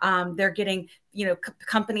they're getting,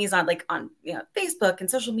 companies on Facebook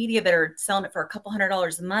and social media that are selling it for a couple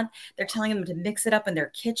 $100 a month. They're telling them to mix it up in their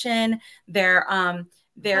kitchen.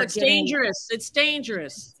 It's dangerous. It's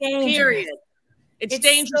dangerous. Period. It's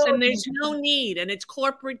dangerous, and there's no need, and it's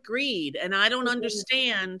corporate greed. And I don't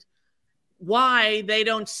understand why they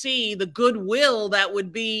don't see the goodwill that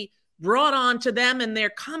would be brought on to them and their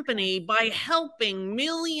company by helping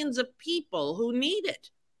millions of people who need it.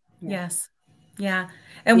 Yes. Yeah.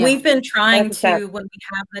 And we've been trying to, when we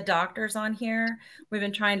have the doctors on here, we've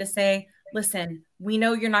been trying to say, listen, we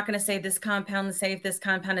know you're not going to say this compound is safe, this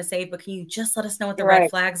compound is safe, but can you just let us know what the red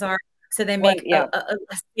flags are? So they make a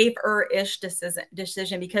safer-ish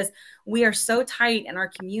decision because we are so tight in our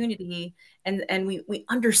community, and we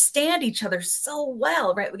understand each other so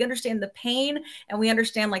well, right? We understand the pain, and we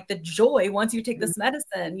understand like the joy once you take this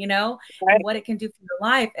medicine, you know, and what it can do for your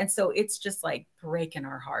life. And so it's just like breaking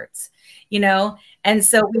our hearts, you know? And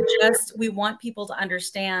so we want people to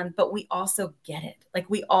understand, but we also get it. Like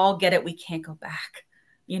we all get it. We can't go back,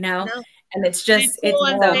 you know? No. And it's just, it's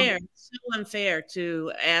unfair. It's so unfair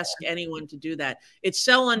to ask anyone to do that. It's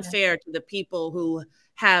so unfair to the people who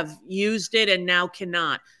have used it and now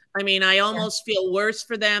cannot. I mean, I almost feel worse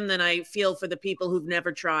for them than I feel for the people who've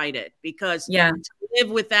never tried it, because to live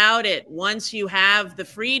without it, once you have the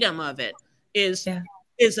freedom of it, is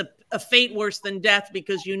a fate worse than death,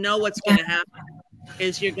 because you know what's going to happen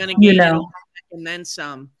is you're going to gain it all back and then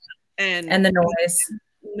some. And the noise.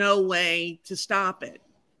 No way to stop it.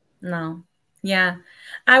 No. Yeah.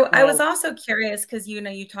 I was also curious because, you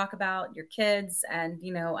know, you talk about your kids and,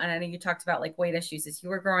 you know, and I know you talked about like weight issues as you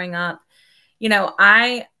were growing up. You know,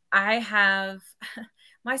 I have,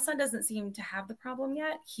 my son doesn't seem to have the problem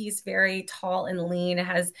yet. He's very tall and lean,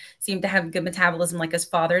 seemed to have good metabolism like his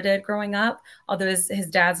father did growing up, although his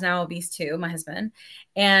dad's now obese too, my husband.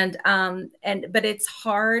 But it's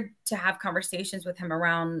hard to have conversations with him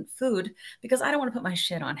around food because I don't want to put my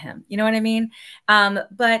shit on him. You know what I mean?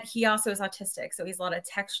 But he also is autistic. So he's a lot of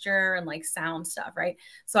texture and like sound stuff. Right.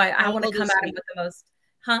 So I want to come at him with the most,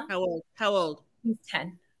 How old? He's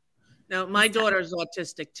 10. No, my daughter's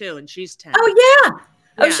autistic too, and she's 10. Oh, yeah.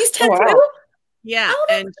 Oh, she's 10 too? Yeah,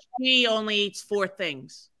 and she only eats 4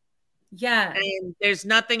 things. Yeah. And there's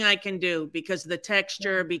nothing I can do because of the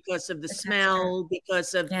texture, because of the smell,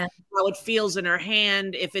 because of how it feels in her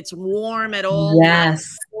hand. If it's warm at all, we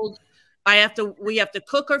have to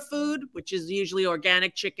cook her food, which is usually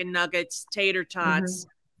organic chicken nuggets, tater tots,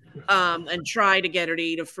 and try to get her to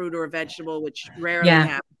eat a fruit or a vegetable, which rarely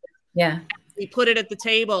happens. Yeah. We put it at the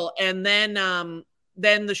table, and then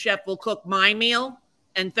the chef will cook my meal,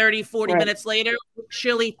 and 30, 40 minutes later,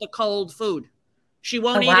 she'll eat the cold food. She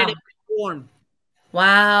won't eat it if it's warm.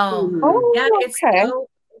 Wow. Oh,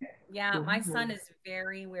 Yeah, okay. My son is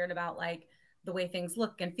very weird about like the way things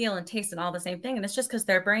look and feel and taste and all the same thing. And it's just because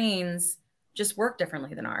their brains just work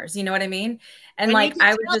differently than ours. You know what I mean? And like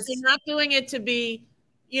I was just they're not doing it to be,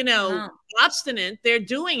 you know, obstinate. They're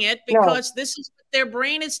doing it because this is what their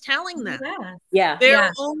brain is telling them. There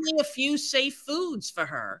are only a few safe foods for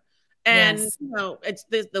her. And you know, it's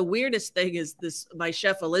the weirdest thing is this, my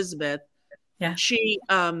chef Elizabeth, she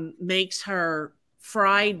makes her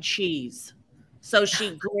fried cheese. So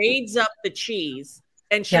she grades up the cheese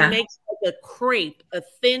and she makes like a crepe, a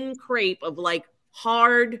thin crepe of like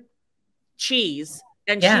hard cheese.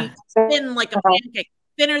 And she's thin like a pancake,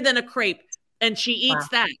 thinner than a crepe. And she eats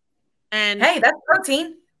that. And hey, that's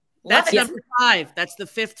protein. That's number 5. That's the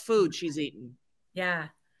 5th food she's eaten. Yeah.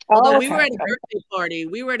 Although we were at a birthday party.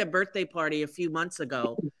 We were at a birthday party a few months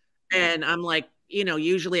ago. And I'm like, you know,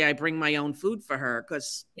 usually I bring my own food for her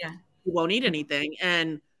because she won't eat anything.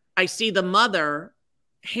 And I see the mother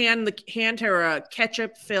hand her a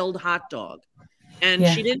ketchup-filled hot dog. And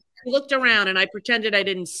she looked around and I pretended I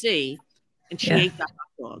didn't see. And she ate the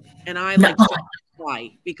hot dog. And I like started to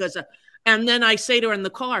cry because and then I say to her in the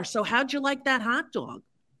car, so how'd you like that hot dog?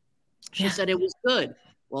 She said it was good.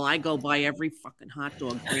 Well, I go buy every fucking hot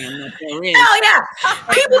dog brand that there is. Hell yeah.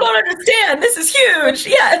 People don't understand. This is huge.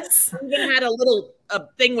 Yes. I even had a little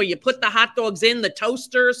thing where you put the hot dogs in the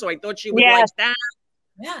toaster. So I thought she would like that.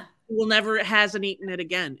 Yeah. She hasn't eaten it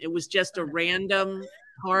again. It was just a random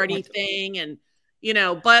party thing. And, you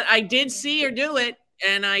know, but I did see her do it.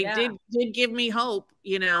 And I did give me hope,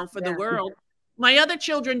 you know, for the world. My other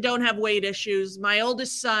children don't have weight issues. My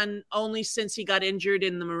oldest son, only since he got injured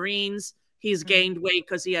in the Marines, he's gained weight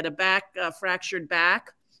because he had a fractured back.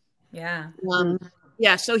 Yeah.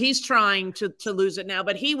 So he's trying to lose it now.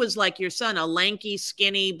 But he was like your son, a lanky,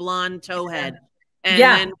 skinny, blonde towhead. And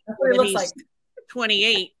then when he's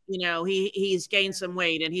 28, you know, he's gained some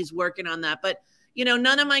weight and he's working on that. But, you know,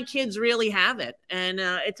 none of my kids really have it. And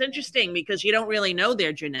it's interesting because you don't really know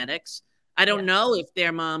their genetics. I don't know if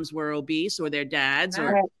their moms were obese or their dads,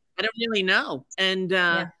 or I don't really know. And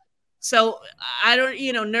so I don't,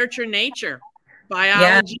 you know, nurture nature,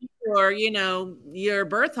 biology, or, you know, your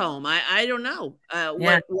birth home. I don't know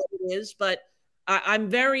what it is, but I'm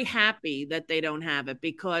very happy that they don't have it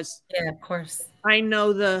because of course I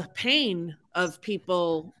know the pain of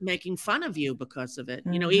people making fun of you because of it.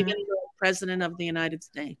 You know, even the president of the United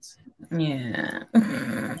States.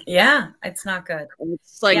 It's not good.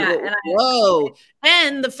 It's like, whoa.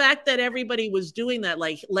 And the fact that everybody was doing that,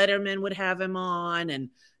 like Letterman would have him on and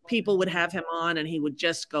people would have him on and he would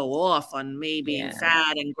just go off on me being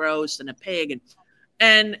fat and gross and a pig.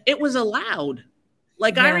 And it was allowed.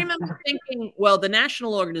 Like, I remember thinking, well, the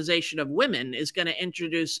National Organization of Women is going to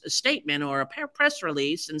introduce a statement or a press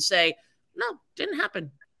release and say, no, didn't happen.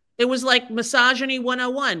 It was like misogyny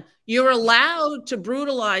 101. You're allowed to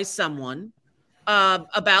brutalize someone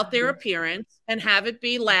about their appearance and have it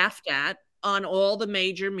be laughed at on all the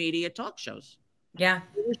major media talk shows. Yeah.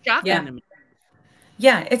 It was shocking to me.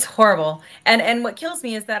 Yeah, it's horrible. And what kills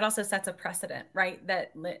me is that also sets a precedent, right?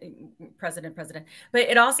 That president, but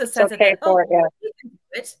it also sets okay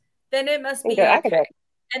then it must be okay.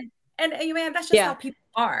 And you man, that's just how people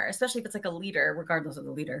are, especially if it's like a leader, regardless of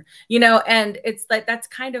the leader, you know, and it's like, that's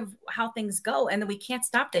kind of how things go. And then we can't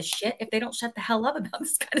stop this shit if they don't shut the hell up about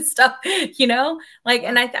this kind of stuff, you know, like,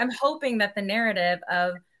 and I'm hoping that the narrative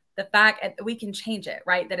of the fact that we can change it,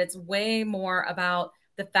 right? That it's way more about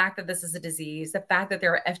the fact that this is a disease, the fact that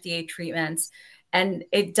there are FDA treatments. And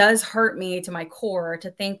it does hurt me to my core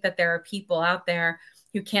to think that there are people out there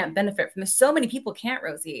who can't benefit from this. So many people can't,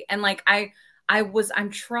 Rosie. And like, I'm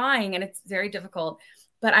trying, and it's very difficult,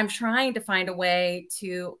 but I'm trying to find a way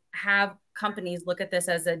to have companies look at this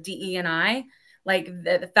as a DE&I, like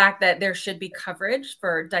the fact that there should be coverage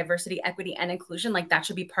for diversity, equity, and inclusion. Like that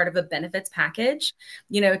should be part of a benefits package,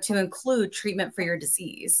 you know, to include treatment for your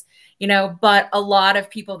disease, you know, but a lot of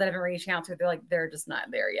people that have been reaching out to it, they're just not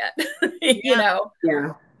there yet, you know?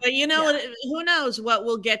 Yeah. But you know, who knows what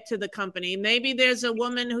will get to the company. Maybe there's a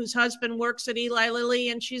woman whose husband works at Eli Lilly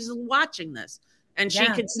and she's watching this. And she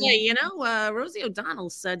could say, you know, Rosie O'Donnell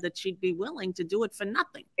said that she'd be willing to do it for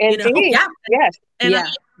nothing. Indeed. You know? Yes. And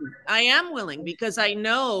I am willing because I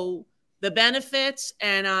know the benefits,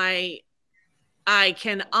 and I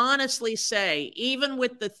can honestly say, even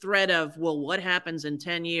with the threat of, well, what happens in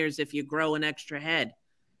 10 years if you grow an extra head?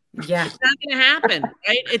 Yeah. It's not going to happen,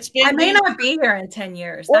 right? It's been. I may not be here in 10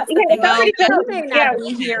 years. Well, That's the thing. You may not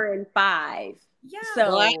be here in 5. Yeah.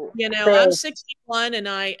 So, well, you know, I'm 61 and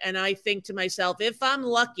I think to myself, if I'm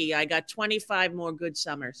lucky, I got 25 more good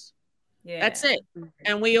summers. Yeah. That's it.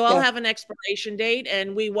 And we all have an expiration date,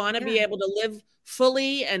 and we want to be able to live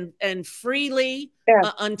fully and freely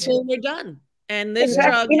until we're done. And this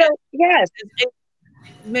drug, you know, it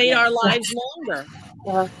made our lives longer.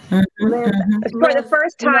 For the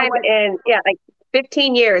first time in like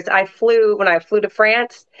 15 years, when I flew to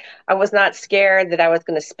France, I was not scared that I was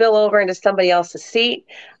going to spill over into somebody else's seat.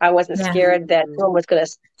 I wasn't scared that someone was going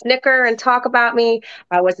to snicker and talk about me.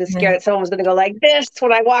 I wasn't scared that someone was going to go like this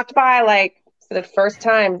when I walked by, like for the first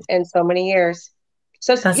time in so many years.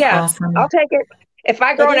 So that's awesome. I'll take it. If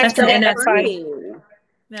I grow an extra head, that's fine.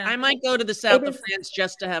 Yeah. I might go to the south of France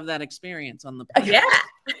just to have that experience on the plane. Yeah.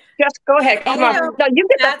 Just go ahead. Come on. No, you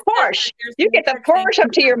get the Porsche. You get the Porsche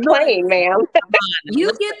up to your plane, ma'am. You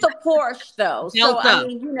get the Porsche, though. Delta. So, I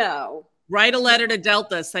mean, you know. Write a letter to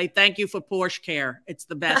Delta. Say, thank you for Porsche care. It's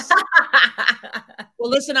the best. Well,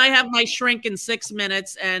 listen, I have my shrink in 6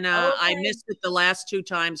 minutes, and I missed it the last 2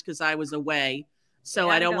 times because I was away. So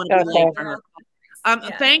I don't want to be late for her.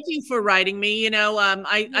 Thank you for writing me. You know,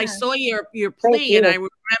 I saw your plea, and I remember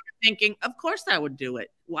thinking, of course I would do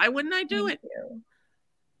it. Why wouldn't I do it?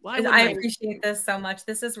 Why I appreciate this so much.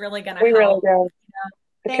 This is really going to help. Really do.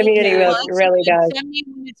 The community really does. Send me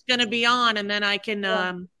when it's going to be on, and then I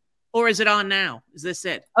can. Or is it on now? Is this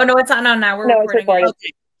it? Oh no, it's not on now. We're recording.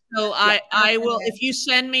 Okay. So I will. If you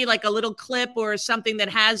send me like a little clip or something that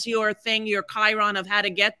has your thing, your chyron of how to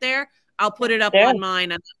get there, I'll put it up on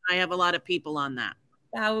mine, and I have a lot of people on that.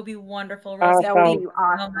 That would be wonderful, Rosie. That would be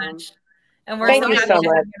awesome. And we're Thank you so much.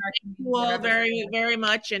 Thank you all very, very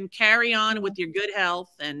much, and carry on with your good health,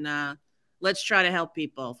 and let's try to help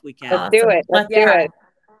people if we can. Let's do it. Let's do it.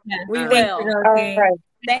 Yeah, we will. All right.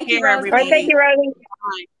 Thank you, Rosie. All right, thank you, Rosie.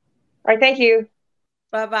 Bye. All right, thank you.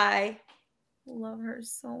 Bye-bye. Love her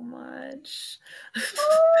so much. She's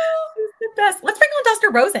the best. Let's bring on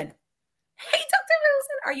Dr. Rosen. Hey, Dr.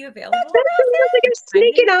 Rosen, are you available? You're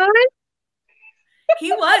sneaking on.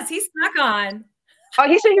 He was. He snuck on. Oh,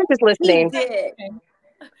 he said he was just listening. He did.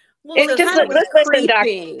 Well, let's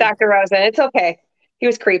listen, Dr. Rosen. It's okay. He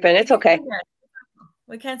was creeping. It's okay.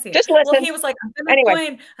 We can't see it. Just listen. Well, he was like, I'm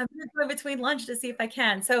going to go between lunch to see if I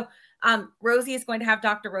can. So Rosie is going to have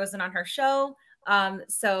Dr. Rosen on her show.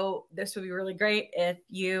 So this would be really great if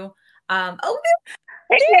you hey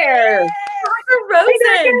there. Dr.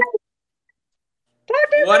 Rosen.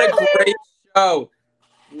 What a great show.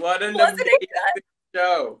 What an amazing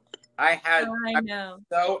show. I was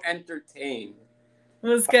so entertained. It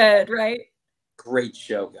was good, right? Great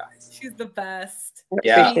show, guys. She's the best.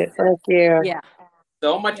 Yeah. Thank you. Yeah.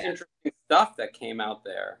 So much interesting stuff that came out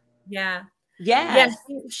there. Yeah. Yes.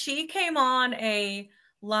 She came on a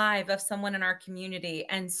live of someone in our community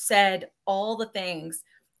and said all the things.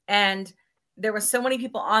 And there were so many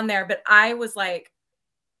people on there, but I was like,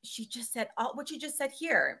 she just said all what you just said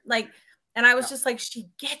here. Like, and I was just like, she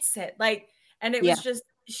gets it. Like, and it was just,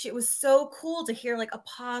 it was so cool to hear like a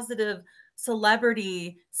positive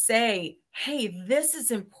celebrity say, hey, this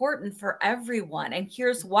is important for everyone. And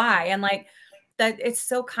here's why. And like that, it's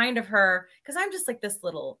so kind of her. Cause I'm just like this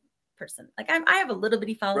little person. Like I have a little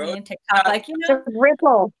bitty following on TikTok. Like, you know,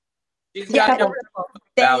 ripple. She's got no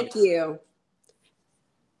Thank you.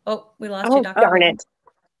 Oh, we lost you, Dr. Darn it.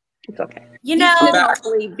 It's okay. You know,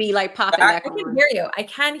 hopefully be like popping back I on. can hear you. I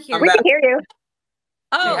can hear you. We can hear you.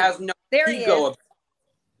 Oh, she has no there ego about it.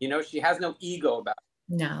 You know, she has no ego about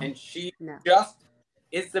it. No. And she just,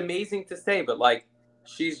 it's amazing to say, but like,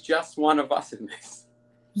 she's just one of us in this.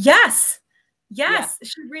 Yes. Yes,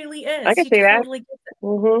 she really is. I can see totally that. Gets it.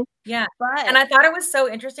 Mm-hmm. Yeah. But, and I thought it was so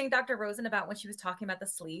interesting, Dr. Rosen, about when she was talking about the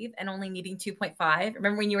sleeve and only needing 2.5.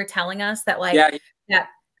 Remember when you were telling us that, like,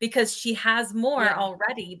 because she has more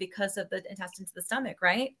already because of the intestine to the stomach,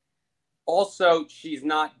 right? Also, she's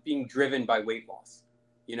not being driven by weight loss,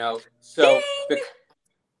 you know? So it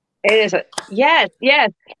is. Yes.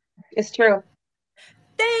 It's true.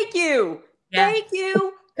 Thank you. Yeah. Thank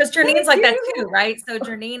you. Because Janine's like that too, right? So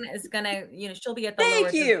Janine is gonna, you know, she'll be at the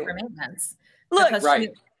lower for maintenance. Look, right.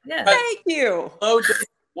 Thank you. Low dose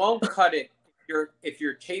won't cut it if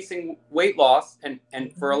you're chasing weight loss, and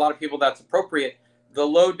for a lot of people that's appropriate. The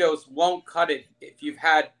low dose won't cut it if you've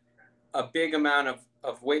had a big amount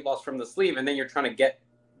of weight loss from the sleeve, and then you're trying to get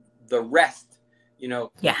the rest. You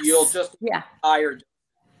know, you'll just higher.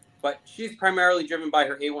 But she's primarily driven by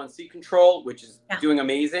her A1C control, which is doing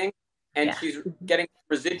amazing. And she's getting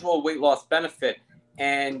residual weight loss benefit.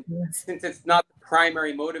 And since it's not the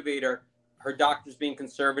primary motivator, her doctor's being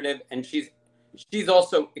conservative. And she's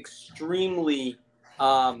also extremely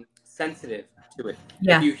sensitive to it.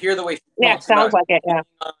 Yeah. If you hear the way she talks sounds about like it,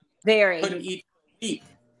 very. Couldn't eat for a week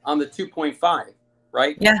on the 2.5,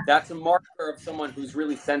 right? Yeah. That's a marker of someone who's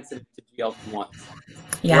really sensitive to GLP-1s.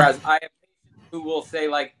 Yeah. Whereas I have patients who will say,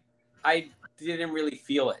 like, I didn't really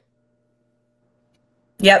feel it.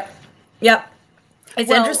 Yep.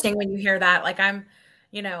 It's interesting when you hear that. Like I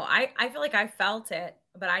feel like I felt it,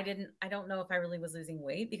 but I don't know if I really was losing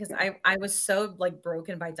weight because I was so like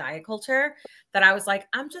broken by diet culture that I was like,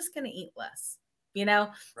 I'm just going to eat less, you know?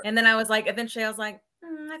 Right. And then I was like, eventually I was like,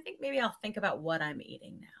 I think maybe I'll think about what I'm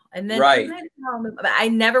eating now. And then I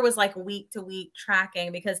never was like week to week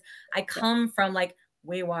tracking because I come from like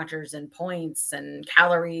Weight Watchers and points and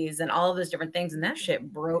calories and all of those different things. And that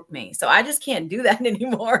shit broke me. So I just can't do that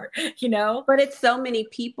anymore, you know? But it's so many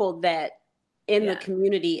people that in the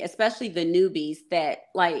community, especially the newbies that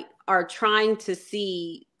like are trying to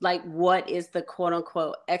see like what is the quote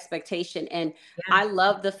unquote expectation. And I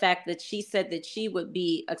love the fact that she said that she would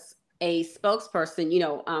be a spokesperson, you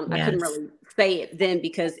know, I couldn't really say it then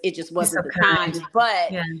because it just wasn't the time,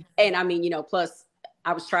 but, and I mean, you know, plus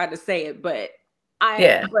I was trying to say it, but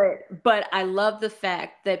but I love the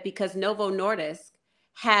fact that because Novo Nordisk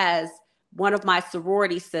has one of my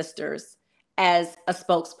sorority sisters as a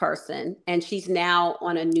spokesperson, and she's now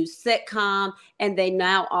on a new sitcom, and they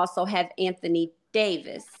now also have Anthony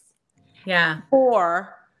Davis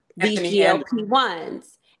for these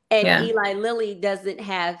GLP-1s, and Eli Lilly doesn't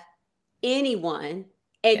have anyone,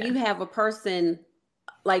 and you have a person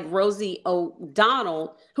like Rosie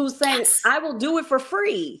O'Donnell who's saying, I will do it for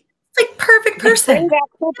free. It's like perfect person. Bring that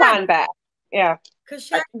coupon back. Yeah. Because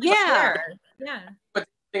But the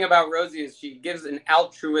thing about Rosie is she gives an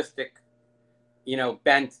altruistic, you know,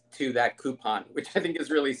 bent to that coupon, which I think is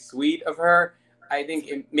really sweet of her. I think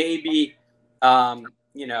it may be,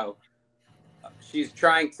 you know, she's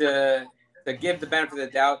trying to give the benefit of the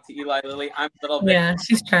doubt to Eli Lilly. I'm a little bit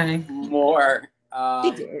she's trying more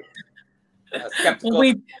skeptical.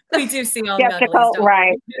 We do see all skeptical,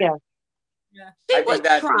 right? She was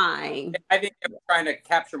trying. I think they were trying to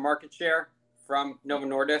capture market share from Novo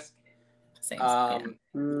Nordisk, you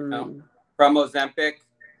know, from Ozempic,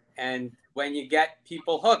 and when you get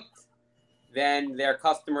people hooked, then they're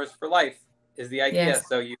customers for life is the idea.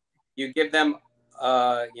 So you give them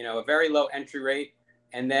you know, a very low entry rate,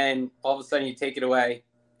 and then all of a sudden you take it away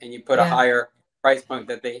and you put a higher price point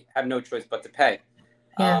that they have no choice but to pay.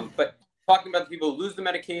 But talking about the people who lose the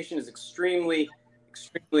medication is extremely,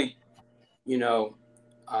 you know,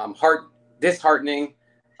 disheartening.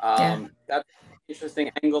 That's an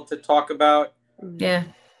interesting angle to talk about.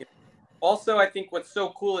 Also, I think what's so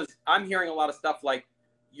cool is I'm hearing a lot of stuff like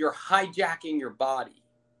you're hijacking your body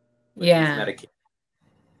with these medications.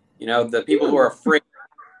 You know, the people who are afraid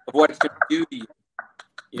of what it's going to do to you.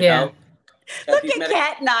 You Yeah. know? Look at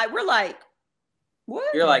Kat and I. We're like,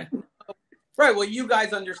 what? You're like, right. Well, you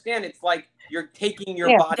guys understand. It's like you're taking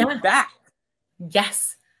your body back.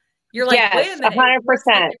 Yes. You're like, yes, wait a minute.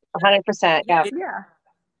 100%. 100%. Yeah. Yeah.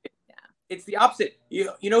 It's the opposite. You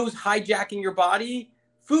know who's hijacking your body?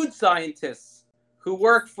 Food scientists who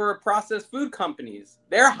work for processed food companies.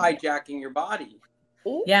 They're hijacking your body.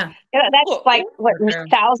 Yeah. That's like what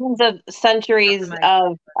thousands of centuries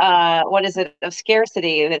of of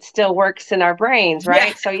scarcity that still works in our brains,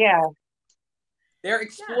 right? So yeah. They're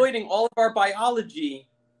exploiting all of our biology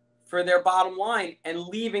for their bottom line and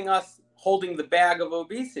leaving us holding the bag of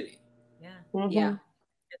obesity. Yeah. Mm-hmm. Yeah.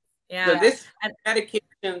 Yeah. So this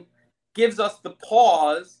medication gives us the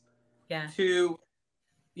pause to,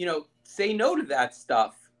 say no to that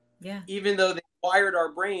stuff. Yeah. Even though they wired our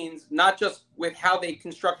brains, not just with how they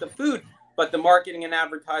construct the food, but the marketing and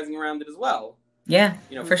advertising around it as well. Yeah,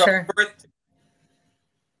 for sure.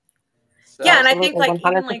 So, yeah, and I think like 100%.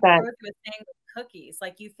 Even like Rosie was saying with cookies,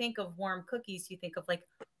 like you think of warm cookies, you think of like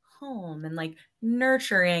home and like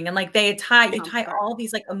nurturing, and like you tie all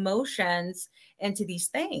these like emotions into these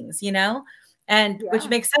things, and which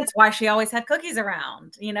makes sense why she always had cookies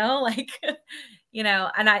around, like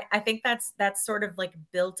and I think that's sort of like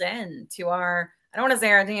built in to our, I don't want to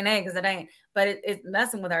say our DNA because it ain't, but it's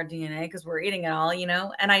messing with our DNA because we're eating it all,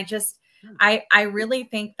 and I really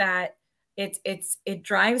think that it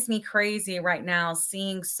drives me crazy right now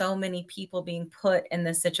seeing so many people being put in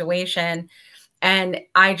this situation. And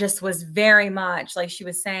I just was very much, like she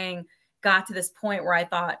was saying, got to this point where I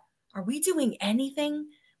thought, are we doing anything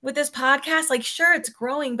with this podcast? Like, sure, it's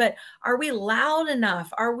growing, but are we loud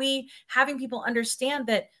enough? Are we having people understand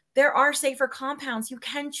that there are safer compounds? You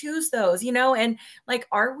can choose those, and like,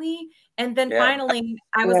 are we? And then finally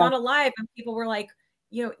I was on a live and people were like,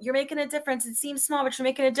 you're making a difference. It seems small, but you're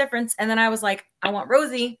making a difference. And then I was like, I want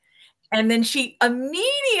Rosie. And then she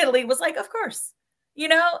immediately was like, of course,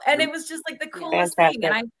 and it was just like the coolest thing.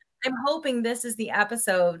 And I'm hoping this is the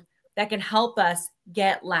episode that can help us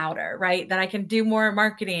get louder, right? That I can do more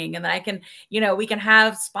marketing and that I can, we can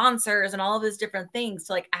have sponsors and all of these different things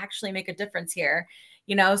to like actually make a difference here,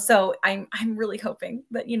 so I'm really hoping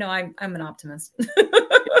that, I'm an optimist.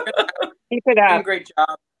 Keep it up. Great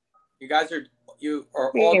job. You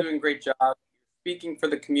are all doing a great job speaking for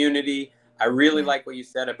the community. I really like what you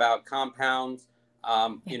said about compounds.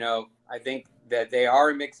 I think that they are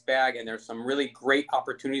a mixed bag, and there's some really great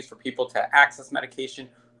opportunities for people to access medication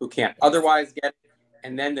who can't otherwise get it.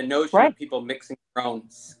 And then the notion of people mixing their own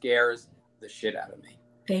scares the shit out of me.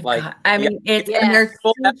 And they're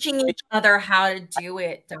teaching each other how to do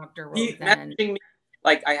it, Dr. Rosen.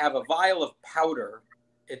 Like I have a vial of powder.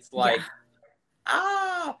 It's like,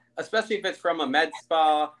 especially if it's from a med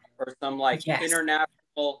spa or some like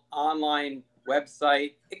international online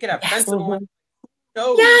website. It could have fentanyl.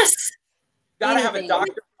 No. Yes. Gotta have a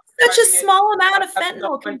doctor. Such a small amount of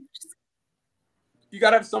fentanyl. You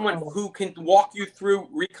gotta have someone who can walk you through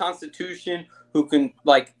reconstitution, who can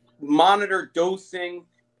like monitor dosing.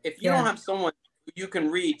 If you don't have someone who you can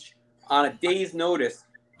reach on a day's notice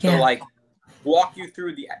to like walk you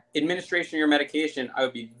through the administration of your medication, I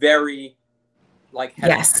would be very hesitant.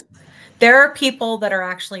 Yes. There are people that are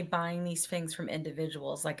actually buying these things from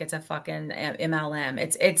individuals like it's a fucking MLM.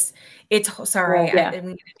 It's sorry, I didn't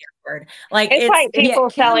get the word. Like it's like people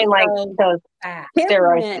selling like those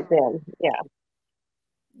steroids.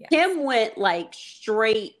 Kim went like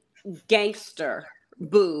straight gangster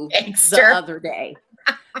the other day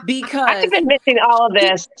because I've been missing all of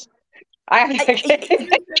this. I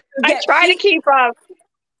try to keep up.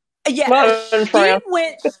 Yeah, she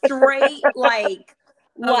went straight like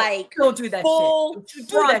don't do that full shit.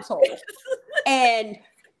 frontal. And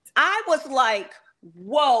I was like,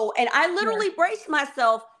 whoa. And I literally braced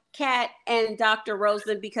myself, Kat and Dr.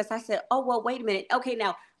 Rosen, because I said, oh, well, wait a minute. Okay,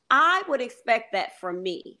 now I would expect that from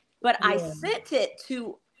me. But I sent it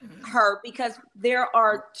to her because there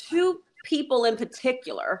are two people in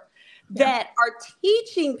particular that are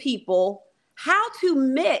teaching people how to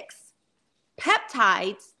mix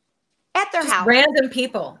peptides at their house. Random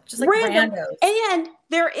people, just like randos. And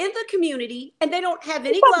they're in the community and they don't have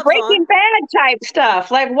any gloves Breaking Bad type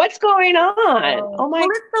stuff. Like, what's going on? Oh my! Well,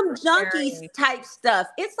 it's some junkies type stuff.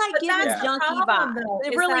 It's like giving junkie vibes.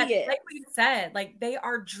 It really is. Like we said, like they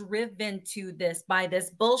are driven to this by this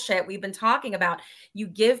bullshit we've been talking about. You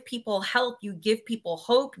give people health, you give people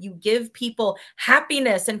hope, you give people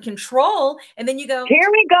happiness and control, and then you go. Here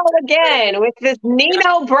we go again with this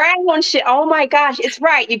Nino Brown shit. Oh my gosh, it's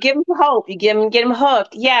right. You give them hope. You get them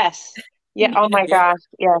hooked. Yes. Yeah. Oh my gosh.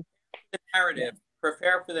 Yeah. The narrative.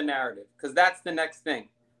 Prepare for the narrative, because that's the next thing.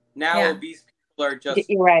 Now obese people are just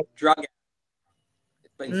You're right. drug addicts.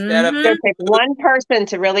 But instead of it takes one person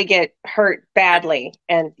to really get hurt badly,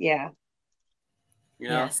 and you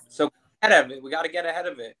know, so ahead of it, we got to get ahead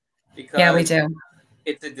of it, because we do.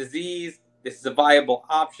 It's a disease. This is a viable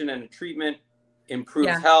option and a treatment.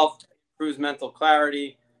 Improves health, improves mental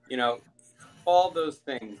clarity. You know, all those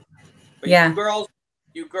things. But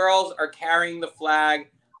you girls are carrying the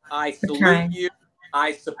flag. I salute you.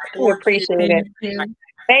 I support you. Appreciate it.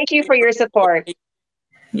 Thank you for your support.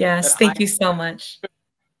 Yes, thank you so much.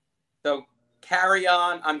 So carry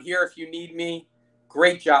on. I'm here if you need me.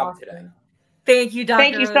 Great job today. Thank you, Dr.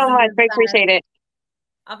 Thank you so much. I appreciate it.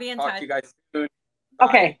 I'll be in touch. Talk to you guys soon. Bye.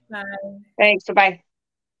 Okay. Bye. Thanks. Bye.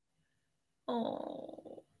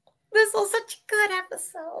 Oh, this was such a good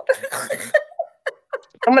episode.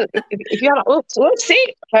 I'm gonna, if you have let's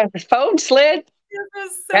see. The phone slid.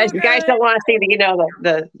 Guys, you guys don't want to see the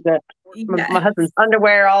my husband's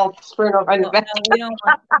underwear all strewn over the bed. No, we don't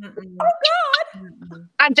want, Oh God!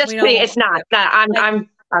 I'm just kidding. It's not. I'm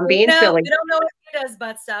being silly. We don't know if he does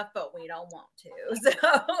butt stuff, but we don't want to. So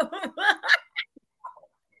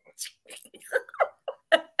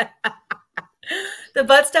the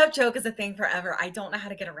butt stuff joke is a thing forever. I don't know how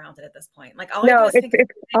to get around it at this point. Like all I do is think,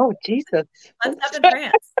 oh Jesus, butt stuff in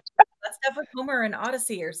France. Butt stuff with Homer and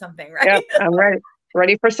Odyssey or something, right? Yep, I'm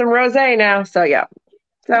ready for some rosé now. So yeah.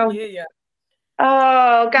 So yeah.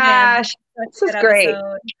 Oh gosh, this is great.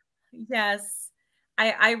 Episode. Yes,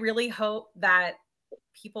 I really hope that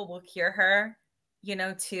people will hear her,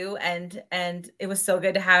 too. And it was so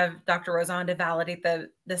good to have Dr. Rose on to validate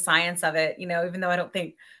the science of it, even though I don't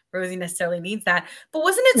think Rosie necessarily needs that. But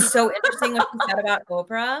wasn't it so interesting what you said about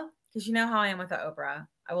Oprah? Because you know how I am with the Oprah.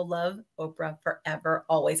 I will love Oprah forever,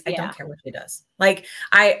 always. I don't care what she does. Like,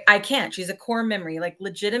 I can't. She's a core memory. Like,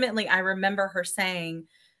 legitimately, I remember her saying,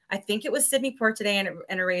 I think it was Sidney Port today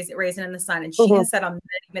and a Raisin in the Sun. And she has said on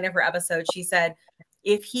many of her episodes, she said,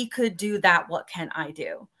 if he could do that, what can I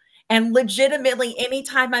do? And legitimately,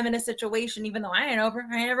 anytime I'm in a situation, even though I ain't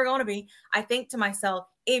Oprah, I ain't ever going to be, I think to myself,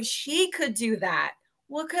 if she could do that,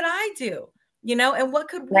 what could I do? And what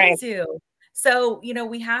could we do? So,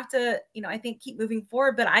 we have to, I think keep moving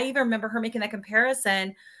forward. But I even remember her making that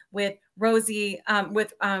comparison with Rosie,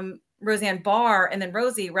 Roseanne Barr and then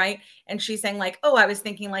Rosie, right? And she's saying like, oh, I was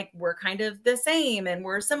thinking like we're kind of the same and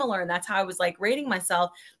we're similar. And that's how I was like rating myself.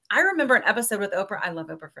 I remember an episode with Oprah. I love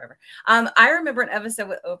Oprah forever. I remember an episode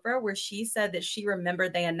with Oprah where she said that she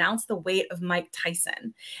remembered they announced the weight of Mike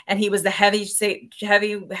Tyson, and he was the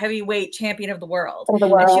heavyweight champion of the world. And she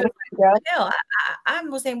was like, hell, I'm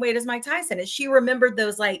the same weight as Mike Tyson. And she remembered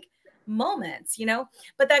those like moments,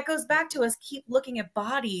 but that goes back to us keep looking at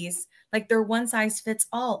bodies like they're one size fits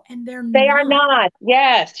all, and they are not.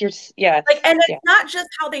 Yes, like, and it's not just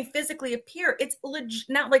how they physically appear. It's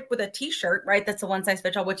not like with a t-shirt, right? That's a one size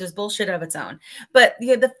fits all, which is bullshit of its own. But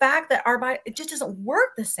the fact that our body, it just doesn't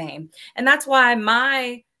work the same, and that's why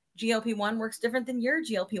my GLP-1 works different than your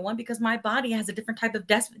GLP-1, because my body has a different type of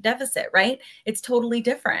deficit, right? It's totally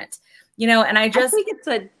different, and I think it's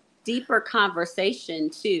a deeper conversation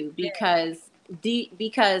too, because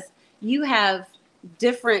you have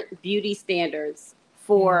different beauty standards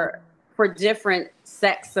for different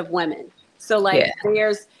sex of women. So like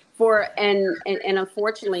there's and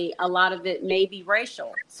unfortunately a lot of it may be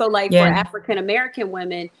racial. So like for African American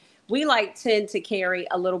women, we tend to carry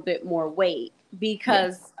a little bit more weight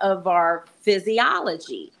because of our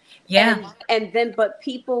physiology. And then but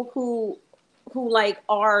people who like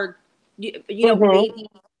are maybe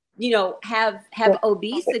have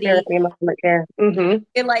obesity.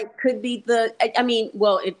 It like could be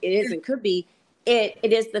it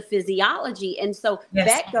is the physiology. And so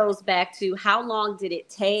that goes back to how long did it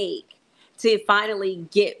take to finally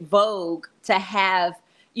get Vogue to have,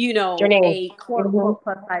 a quote unquote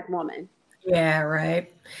plus size woman. Yeah,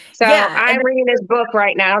 right. So I'm reading this book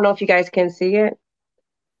right now. I don't know if you guys can see it.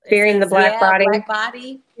 Fearing the Black Body.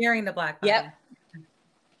 Fearing the Black Body.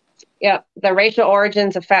 Yep. The racial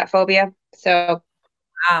origins of fat phobia. So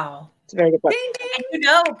wow. It's a very good book. And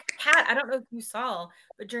Kat, I don't know if you saw,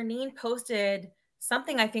 but Janine posted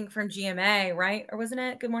something, I think, from GMA, right? Or wasn't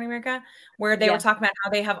it Good Morning America? Where they were talking about how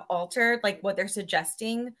they have altered like what they're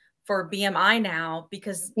suggesting for BMI now,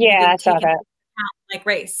 because I saw that. Like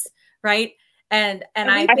race, right? And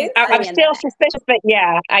I think I'm still suspicious, but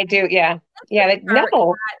I do.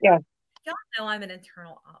 Y'all know I'm an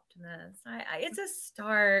internal optimist. It's a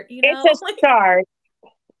start, It's a start.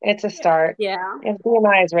 It's a start. Yeah. And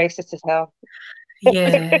BMI is racist as hell.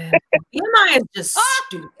 Yeah. BMI is just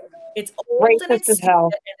stupid. It's old racist and it's as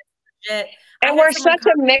hell. And we're such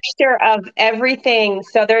a mixture of everything.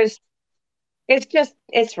 So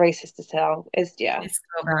it's racist as hell. It's so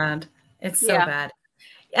bad. It's so bad.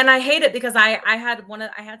 And I hate it because I had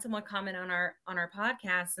someone comment on our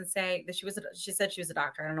podcast and say that she said she was a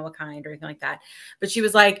doctor. I don't know what kind or anything like that. But she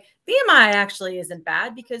was like, BMI actually isn't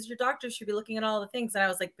bad because your doctor should be looking at all the things. And I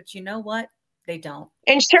was like, but you know what? They don't.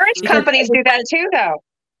 Insurance companies do that too, though.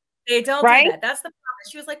 They don't do that. That's the problem.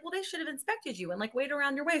 She was like, well, they should have inspected you and like weight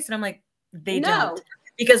around your waist. And I'm like, they don't.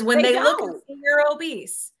 Because when they look and see you're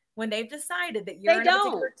obese, when they've decided that you're in a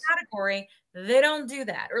particular category, they don't do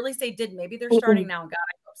that. Or at least they did. Maybe they're starting now. God,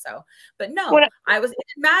 I hope so. But no, it didn't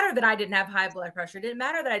matter that I didn't have high blood pressure. It didn't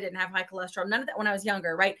matter that I didn't have high cholesterol. None of that when I was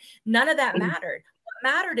younger, right? None of that mattered. What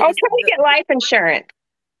mattered is try to get life insurance.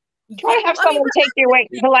 Try to have someone take your weight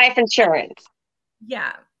for life insurance.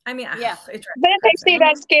 Yeah. I mean, but if they see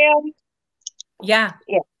that scale. Yeah.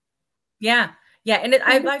 And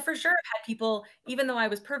I for sure have had people, even though I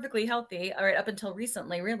was perfectly healthy, all right, up until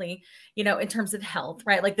recently, really, in terms of health,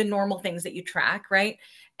 right? Like the normal things that you track, right?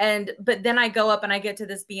 But then I go up and I get to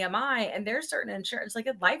this BMI and there's certain insurance, like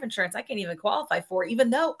life insurance, I can't even qualify for, even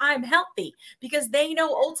though I'm healthy, because they know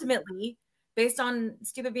ultimately, based on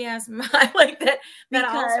stupid BS, like that I'll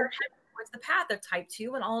start heading towards the path of type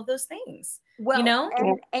 2 and all of those things. Well,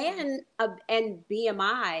 and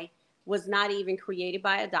BMI was not even created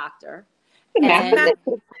by a doctor. And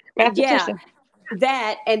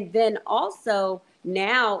that, and then also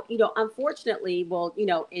now, unfortunately,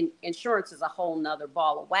 insurance is a whole nother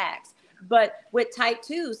ball of wax. But with type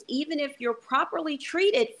 2s, even if you're properly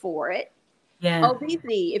treated for it,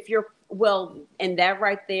 obesity, and that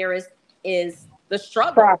right there is the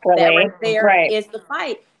struggle. That right there is the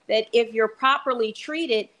fight. That if you're properly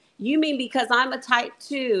treated, you mean because I'm a type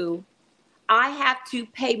 2, I have to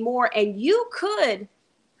pay more, and you could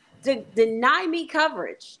deny me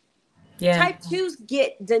coverage. Type 2s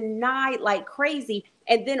get denied like crazy.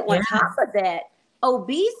 And then on top of that,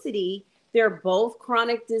 obesity, they're both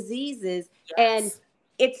chronic diseases. And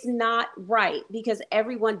it's not right because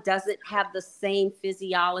everyone doesn't have the same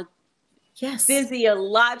physiological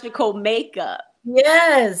makeup.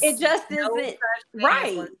 It just isn't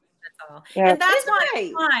right. That's all. And that's why I'm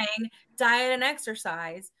applying diet and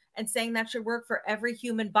exercise and saying that should work for every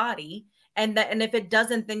human body. And if it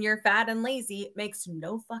doesn't, then you're fat and lazy. It makes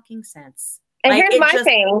no fucking sense. And here's my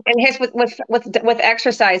thing. And here's with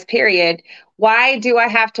exercise, period. Why do I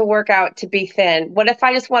have to work out to be thin? What if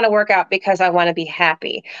I just want to work out because I want to be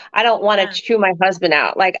happy? I don't want to chew my husband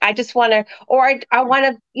out. Like I just want to, or I want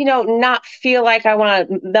to, not feel like I want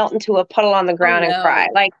to melt into a puddle on the ground and cry.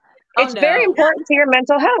 Like it's very important to your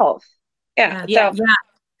mental health. Yeah. So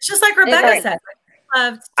it's just like Rebecca said.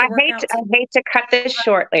 I hate to cut this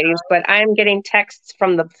short, ladies, but I'm getting texts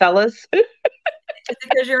from the fellas. Is it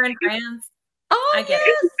because you're in France? Oh, I get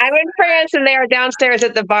it. I'm in France and they are downstairs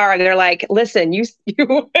at the bar. They're like, listen, you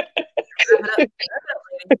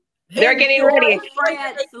they're getting ready.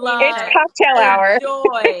 France, it's cocktail hour.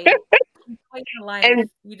 And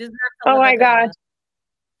you deserve to oh my God.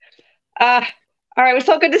 All right. It was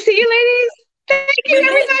so good to see you, ladies. Thank you,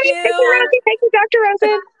 everybody. Thank you, Rosie. Thank you, Dr.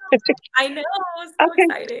 Rosen. I know. It was so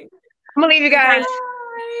exciting. I'm going to leave you guys.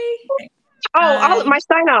 Bye. Oh, my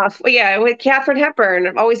sign off. Yeah, with Katharine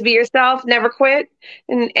Hepburn. Always be yourself, never quit,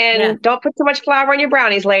 and don't put too much flour on your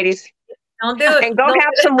brownies, ladies. Don't do it. And go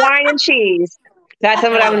have some wine and cheese. That's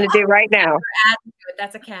what I'm going to do right now.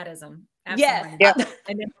 That's a catism. Yes.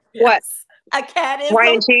 What? A catism.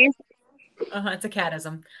 Wine and cheese? It's a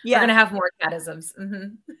catism. We're going to have more catisms.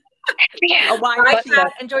 Mm-hmm. Yeah.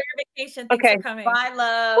 Enjoy your vacation. Thanks for coming. Bye,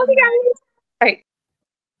 love. Bye, guys. All right.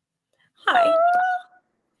 Hi.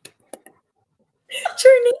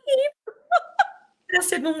 Journey. I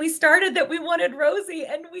said when we started that we wanted Rosie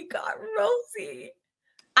and we got Rosie.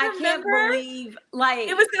 I can't believe, like,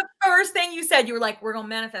 it was the first thing you said. You were like, we're going to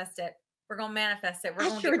manifest it. We're going to manifest it.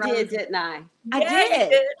 I sure did, didn't I? I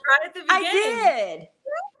did. Right at the beginning. I did.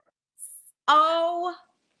 Oh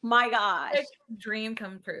my gosh. Like, dream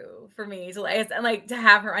come true for me. So, and like to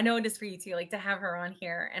have her, I know it is for you too, like to have her on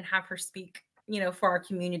here and have her speak, for our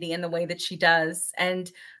community in the way that she does and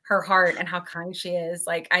her heart and how kind she is.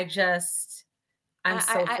 Like, I'm so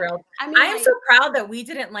thrilled. I am so proud that we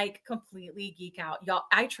didn't like completely geek out. Y'all,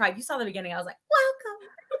 I tried. You saw the beginning. I was like, welcome.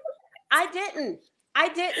 I didn't. I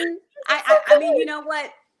mean, you know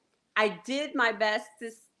what? I did my best to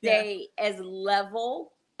stay as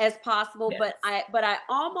level as possible, but I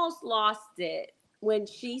almost lost it when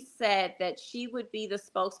she said that she would be the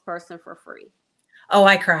spokesperson for free. Oh,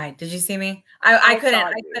 I cried. Did you see me? I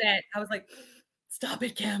couldn't. I was like, stop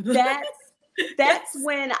it, Kim. That's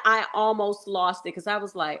when I almost lost it because I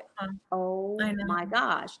was like, oh my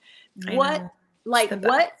gosh, what like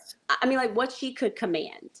what she could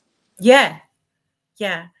command. Yeah.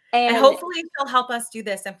 Yeah. And And hopefully she'll help us do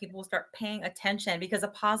this and people will start paying attention, because a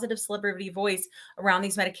positive celebrity voice around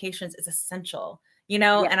these medications is essential, you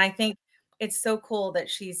know? yeah, And I think it's so cool that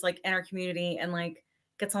she's like in our community and like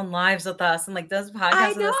gets on lives with us and like does I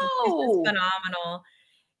podcasts with us. And she's just know. phenomenal.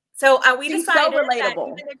 So we She's so decided that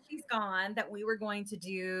relatable. even if she's gone, that we were going to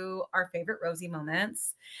do our favorite Rosie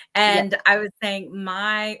moments. Yeah. And I was saying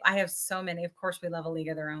I have so many. Of course, we love A League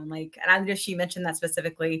of Their Own. Like, and I know she mentioned that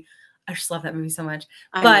specifically. I just love that movie so much.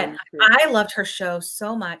 But I loved her show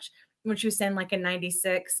so much when she was in like in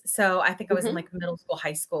 96. So I think I was in like middle school,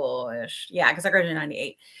 high school-ish. Yeah, because I graduated in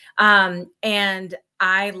 98. And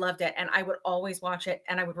I loved it. And I would always watch it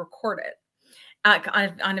and I would record it.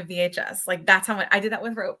 On a VHS. Like that's how I did that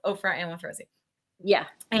with Oprah and with Rosie. Yeah.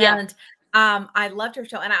 And I loved her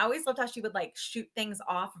show. And I always loved how she would like shoot things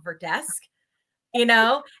off of her desk, you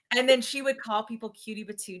know, and then she would call people cutie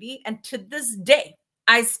patootie. And to this day,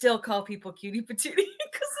 I still call people cutie patootie because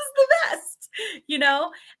it's the best, you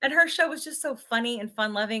know, and her show was just so funny and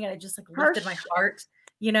fun loving. And it just like lifted my heart,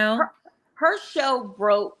 you know. Her show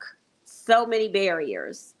broke so many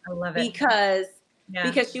barriers. I love it. Because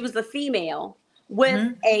she was a female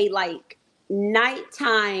with a like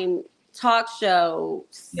nighttime talk show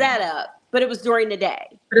setup, but it was during the day.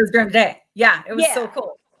 Yeah, it was so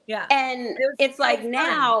cool. Yeah. And it's like fun.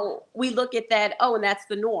 Now we look at that, and that's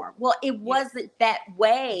the norm. Well, it wasn't that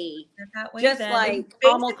way just then. Like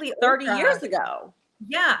almost 30 years ago.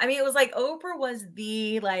 Yeah. I mean, it was like Oprah was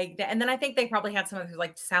and then I think they probably had some of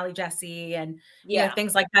like Sally Jesse and you know,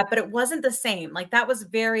 things like that, but it wasn't the same. Like that was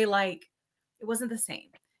very like, it wasn't the same.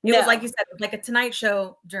 It was like you said, like a Tonight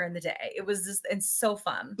Show during the day. It was just, and so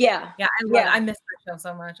fun. Yeah. Yeah. I miss her show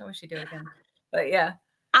so much. I wish she'd do it again. But yeah.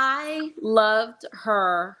 I loved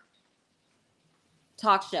her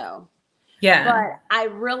talk show. Yeah. But I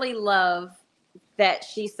really love that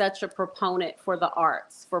she's such a proponent for the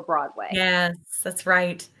arts, for Broadway. Yes, that's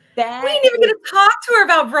right. We didn't even get to talk to her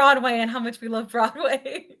about Broadway and how much we love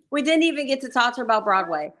Broadway. We didn't even get to talk to her about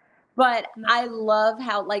Broadway. But I love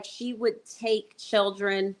how like she would take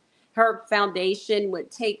children, her foundation would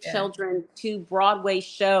take children to Broadway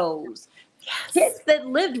shows. Yes. Kids that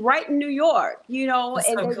lived right in New York, you know,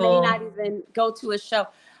 and they may not even go to a show.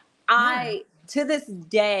 To this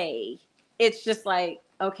day, it's just like,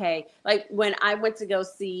 okay, like when I went to go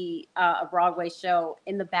see a Broadway show,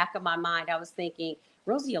 in the back of my mind, I was thinking,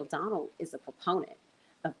 Rosie O'Donnell is a proponent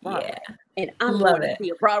of Broadway. Yeah. And I'm going to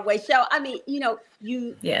see a Broadway show. I mean, you know,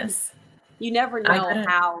 you never know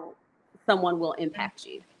how someone will impact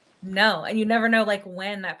you. No. And you never know like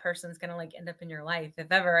when that person's going to like end up in your life,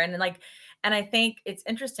 if ever. And like, and I think it's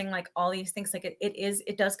interesting, like all these things, like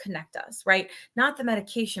it does connect us, right? Not the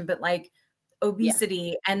medication, but like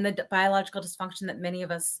obesity and the biological dysfunction that many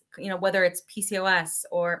of us, you know, whether it's PCOS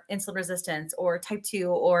or insulin resistance or type 2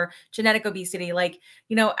 or genetic obesity, like,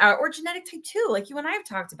 you know, or genetic type 2, like you and I have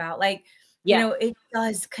talked about, like, you know, it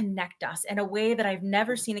does connect us in a way that I've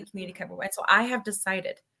never seen a community come away. So I have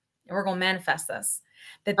decided, and we're going to manifest this,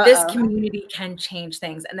 that this community can change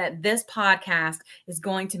things and that this podcast is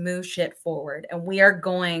going to move shit forward. And we are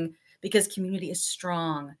going, because community is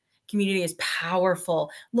strong. Community is powerful.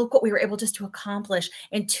 Look what we were able just to accomplish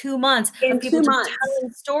in 2 months. In people 2 months.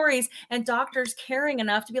 Telling stories and doctors caring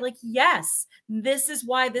enough to be like, yes, this is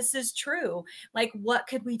why this is true. Like, what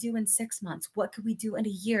could we do in 6 months? What could we do in a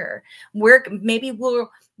year? Maybe we'll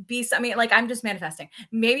be, I mean, like I'm just manifesting.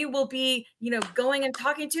 Maybe we'll be, you know, going and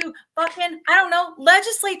talking to fucking, I don't know,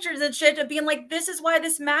 legislatures and shit and being like, this is why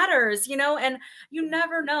this matters, you know, and you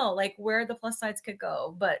never know like where the plus sides could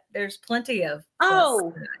go, but there's plenty of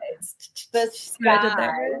the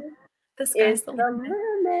sky. The sky's the limit.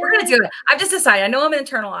 We're gonna do it. I've just decided. I know I'm an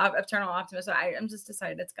eternal optimist, but I'm just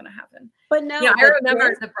decided it's gonna happen. But no, you know, I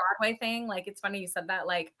remember the Broadway thing. Like, it's funny you said that.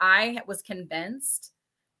 Like, I was convinced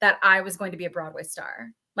that I was going to be a Broadway star.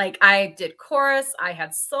 Like, I did chorus, I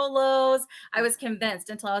had solos. I was convinced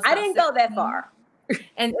until I was. I didn't go that far.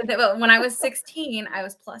 And when I was 16, I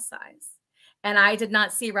was plus size, and I did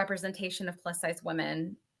not see representation of plus size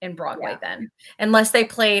women in Broadway then, unless they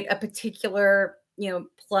played a particular, you know,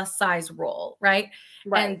 plus size role, right?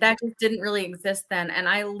 And that just didn't really exist then. And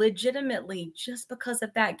I legitimately, just because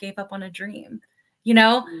of that, gave up on a dream, you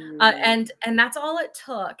know, and that's all it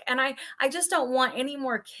took. And I just don't want any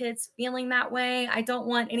more kids feeling that way. I don't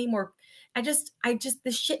want any more. I just,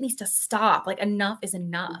 this shit needs to stop. Like, enough is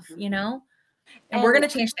enough, you know, and we're going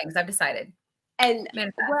to change things. I've decided. And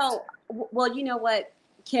well, you know what,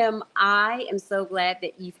 Kim, I am so glad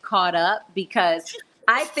that you've caught up, because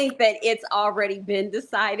I think that it's already been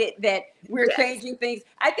decided that we're changing things.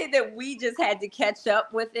 I think that we just had to catch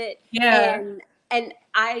up with it. Yeah. And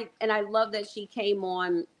I love that she came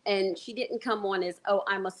on, and she didn't come on as, oh,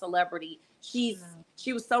 I'm a celebrity. She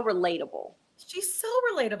was so relatable. She's so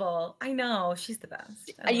relatable. I know. She's the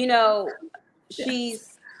best. You know,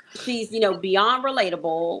 she's beyond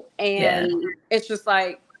relatable, and it's just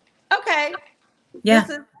like, okay,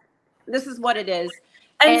 this is what it is.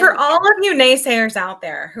 And for all of you naysayers out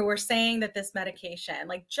there who are saying that this medication,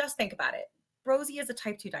 like, just think about it. Rosie is a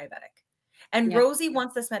type 2 diabetic, and Rosie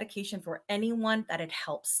wants this medication for anyone that it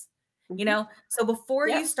helps, you know? So before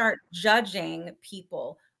you start judging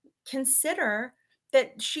people, consider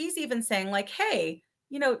that she's even saying, like, hey,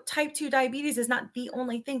 you know, type 2 diabetes is not the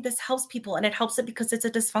only thing. This helps people, and it helps it because it's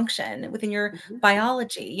a dysfunction within your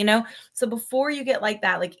biology, you know? So before you get like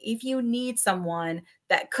that, like, if you need someone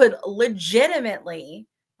that could legitimately,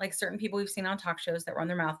 like certain people we've seen on talk shows that run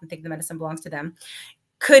their mouth and think the medicine belongs to them,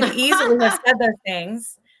 could easily have said those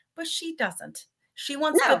things, but she doesn't. She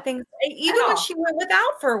wants good things, even when she went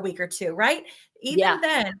without for a week or two, right? Even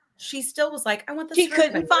then, she still was like, I want this. She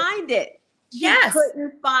couldn't find it. She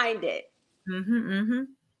couldn't find it.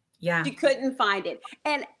 Yeah. She couldn't find it.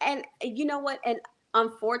 And you know what? And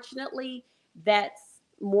unfortunately, that's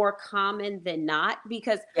more common than not,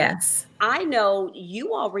 because I know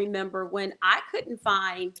you all remember when I couldn't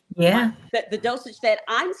find the dosage that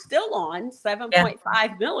I'm still on,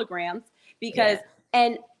 7.5 milligrams, because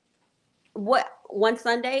and one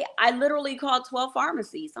Sunday I literally called 12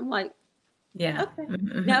 pharmacies. I'm like, okay,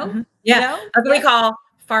 no. That's what we call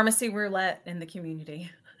pharmacy roulette in the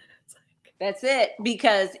community. That's it,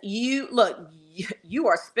 because you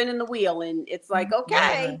are spinning the wheel, and it's like,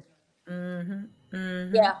 okay.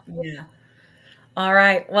 Yeah. All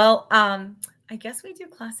right. Well, I guess we do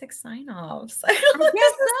classic sign-offs. I guess so.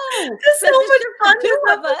 It's so much fun. Two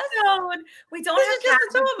of us. We don't have Kat,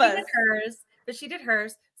 the two of us. Hers, but she did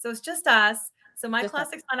hers, so it's just us. So my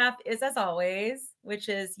classic sign-off is, as always, which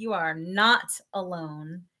is, you are not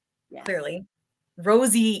alone. Clearly,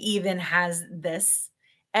 Rosie even has this,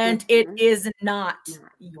 and it is not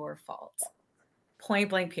your fault. Point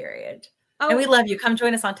blank. Period. And we love you. Come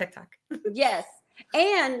join us on TikTok. Yes.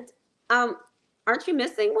 And aren't you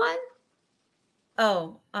missing one?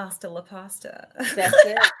 Oh, hasta la pasta. That's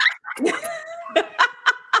it.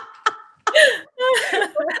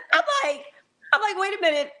 I'm like, wait a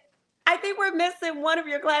minute. I think we're missing one of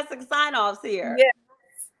your classic sign-offs here.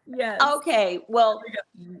 Yes. Okay. Well,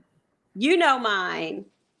 you know mine.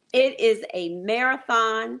 It is a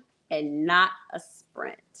marathon and not a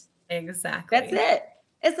sprint. Exactly. That's it.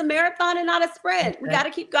 It's a marathon and not a sprint. We got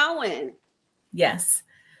to keep going. Yes.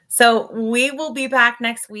 So we will be back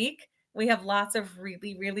next week. We have lots of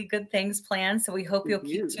really, really good things planned. So we hope you'll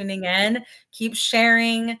keep tuning in, keep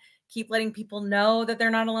sharing, keep letting people know that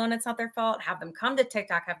they're not alone. It's not their fault. Have them come to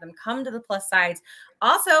TikTok, have them come to the plus sides.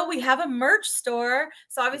 Also, we have a merch store.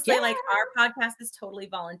 So obviously, like, our podcast is totally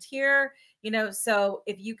volunteer, you know, so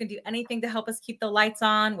if you can do anything to help us keep the lights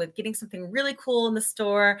on with getting something really cool in the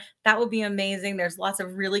store, that would be amazing. There's lots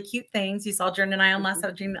of really cute things. You saw Jordan and I on last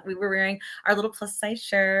episode that we were wearing our little plus size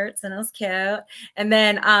shirts, and it was cute. And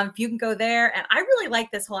then if you can go there, and I really like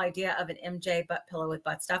this whole idea of an MJ butt pillow with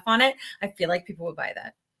butt stuff on it. I feel like people would buy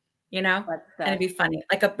that, you know, and it'd be funny.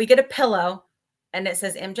 Like, we get a pillow and it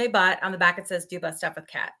says MJ butt. On the back, it says do butt stuff with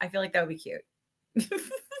Kat. I feel like that would be cute.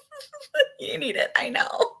 You need it. I know.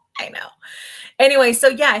 Anyway, so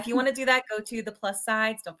yeah, if you want to do that, go to the plus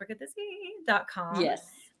sides. Don't forget the Z.com.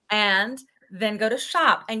 Yes. And then go to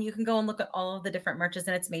shop, and you can go and look at all of the different merches,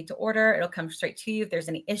 and it's made to order. It'll come straight to you. If there's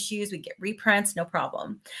any issues, we get reprints, no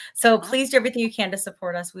problem. So please do everything you can to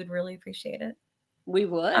support us. We'd really appreciate it. We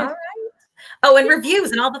would. All right. Oh, and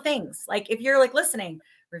reviews and all the things. Like, if you're like listening,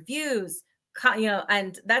 reviews, you know,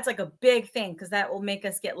 and that's like a big thing, because that will make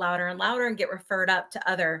us get louder and louder and get referred up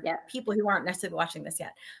to other people who aren't necessarily watching this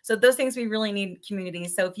yet. So those things, we really need community.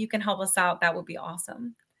 So if you can help us out, that would be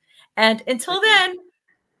awesome. And until then,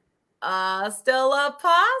 hasta la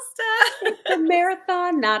pasta. It's a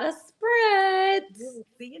marathon, not a sprint. We'll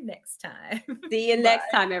see you next time. See you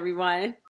next time, everyone.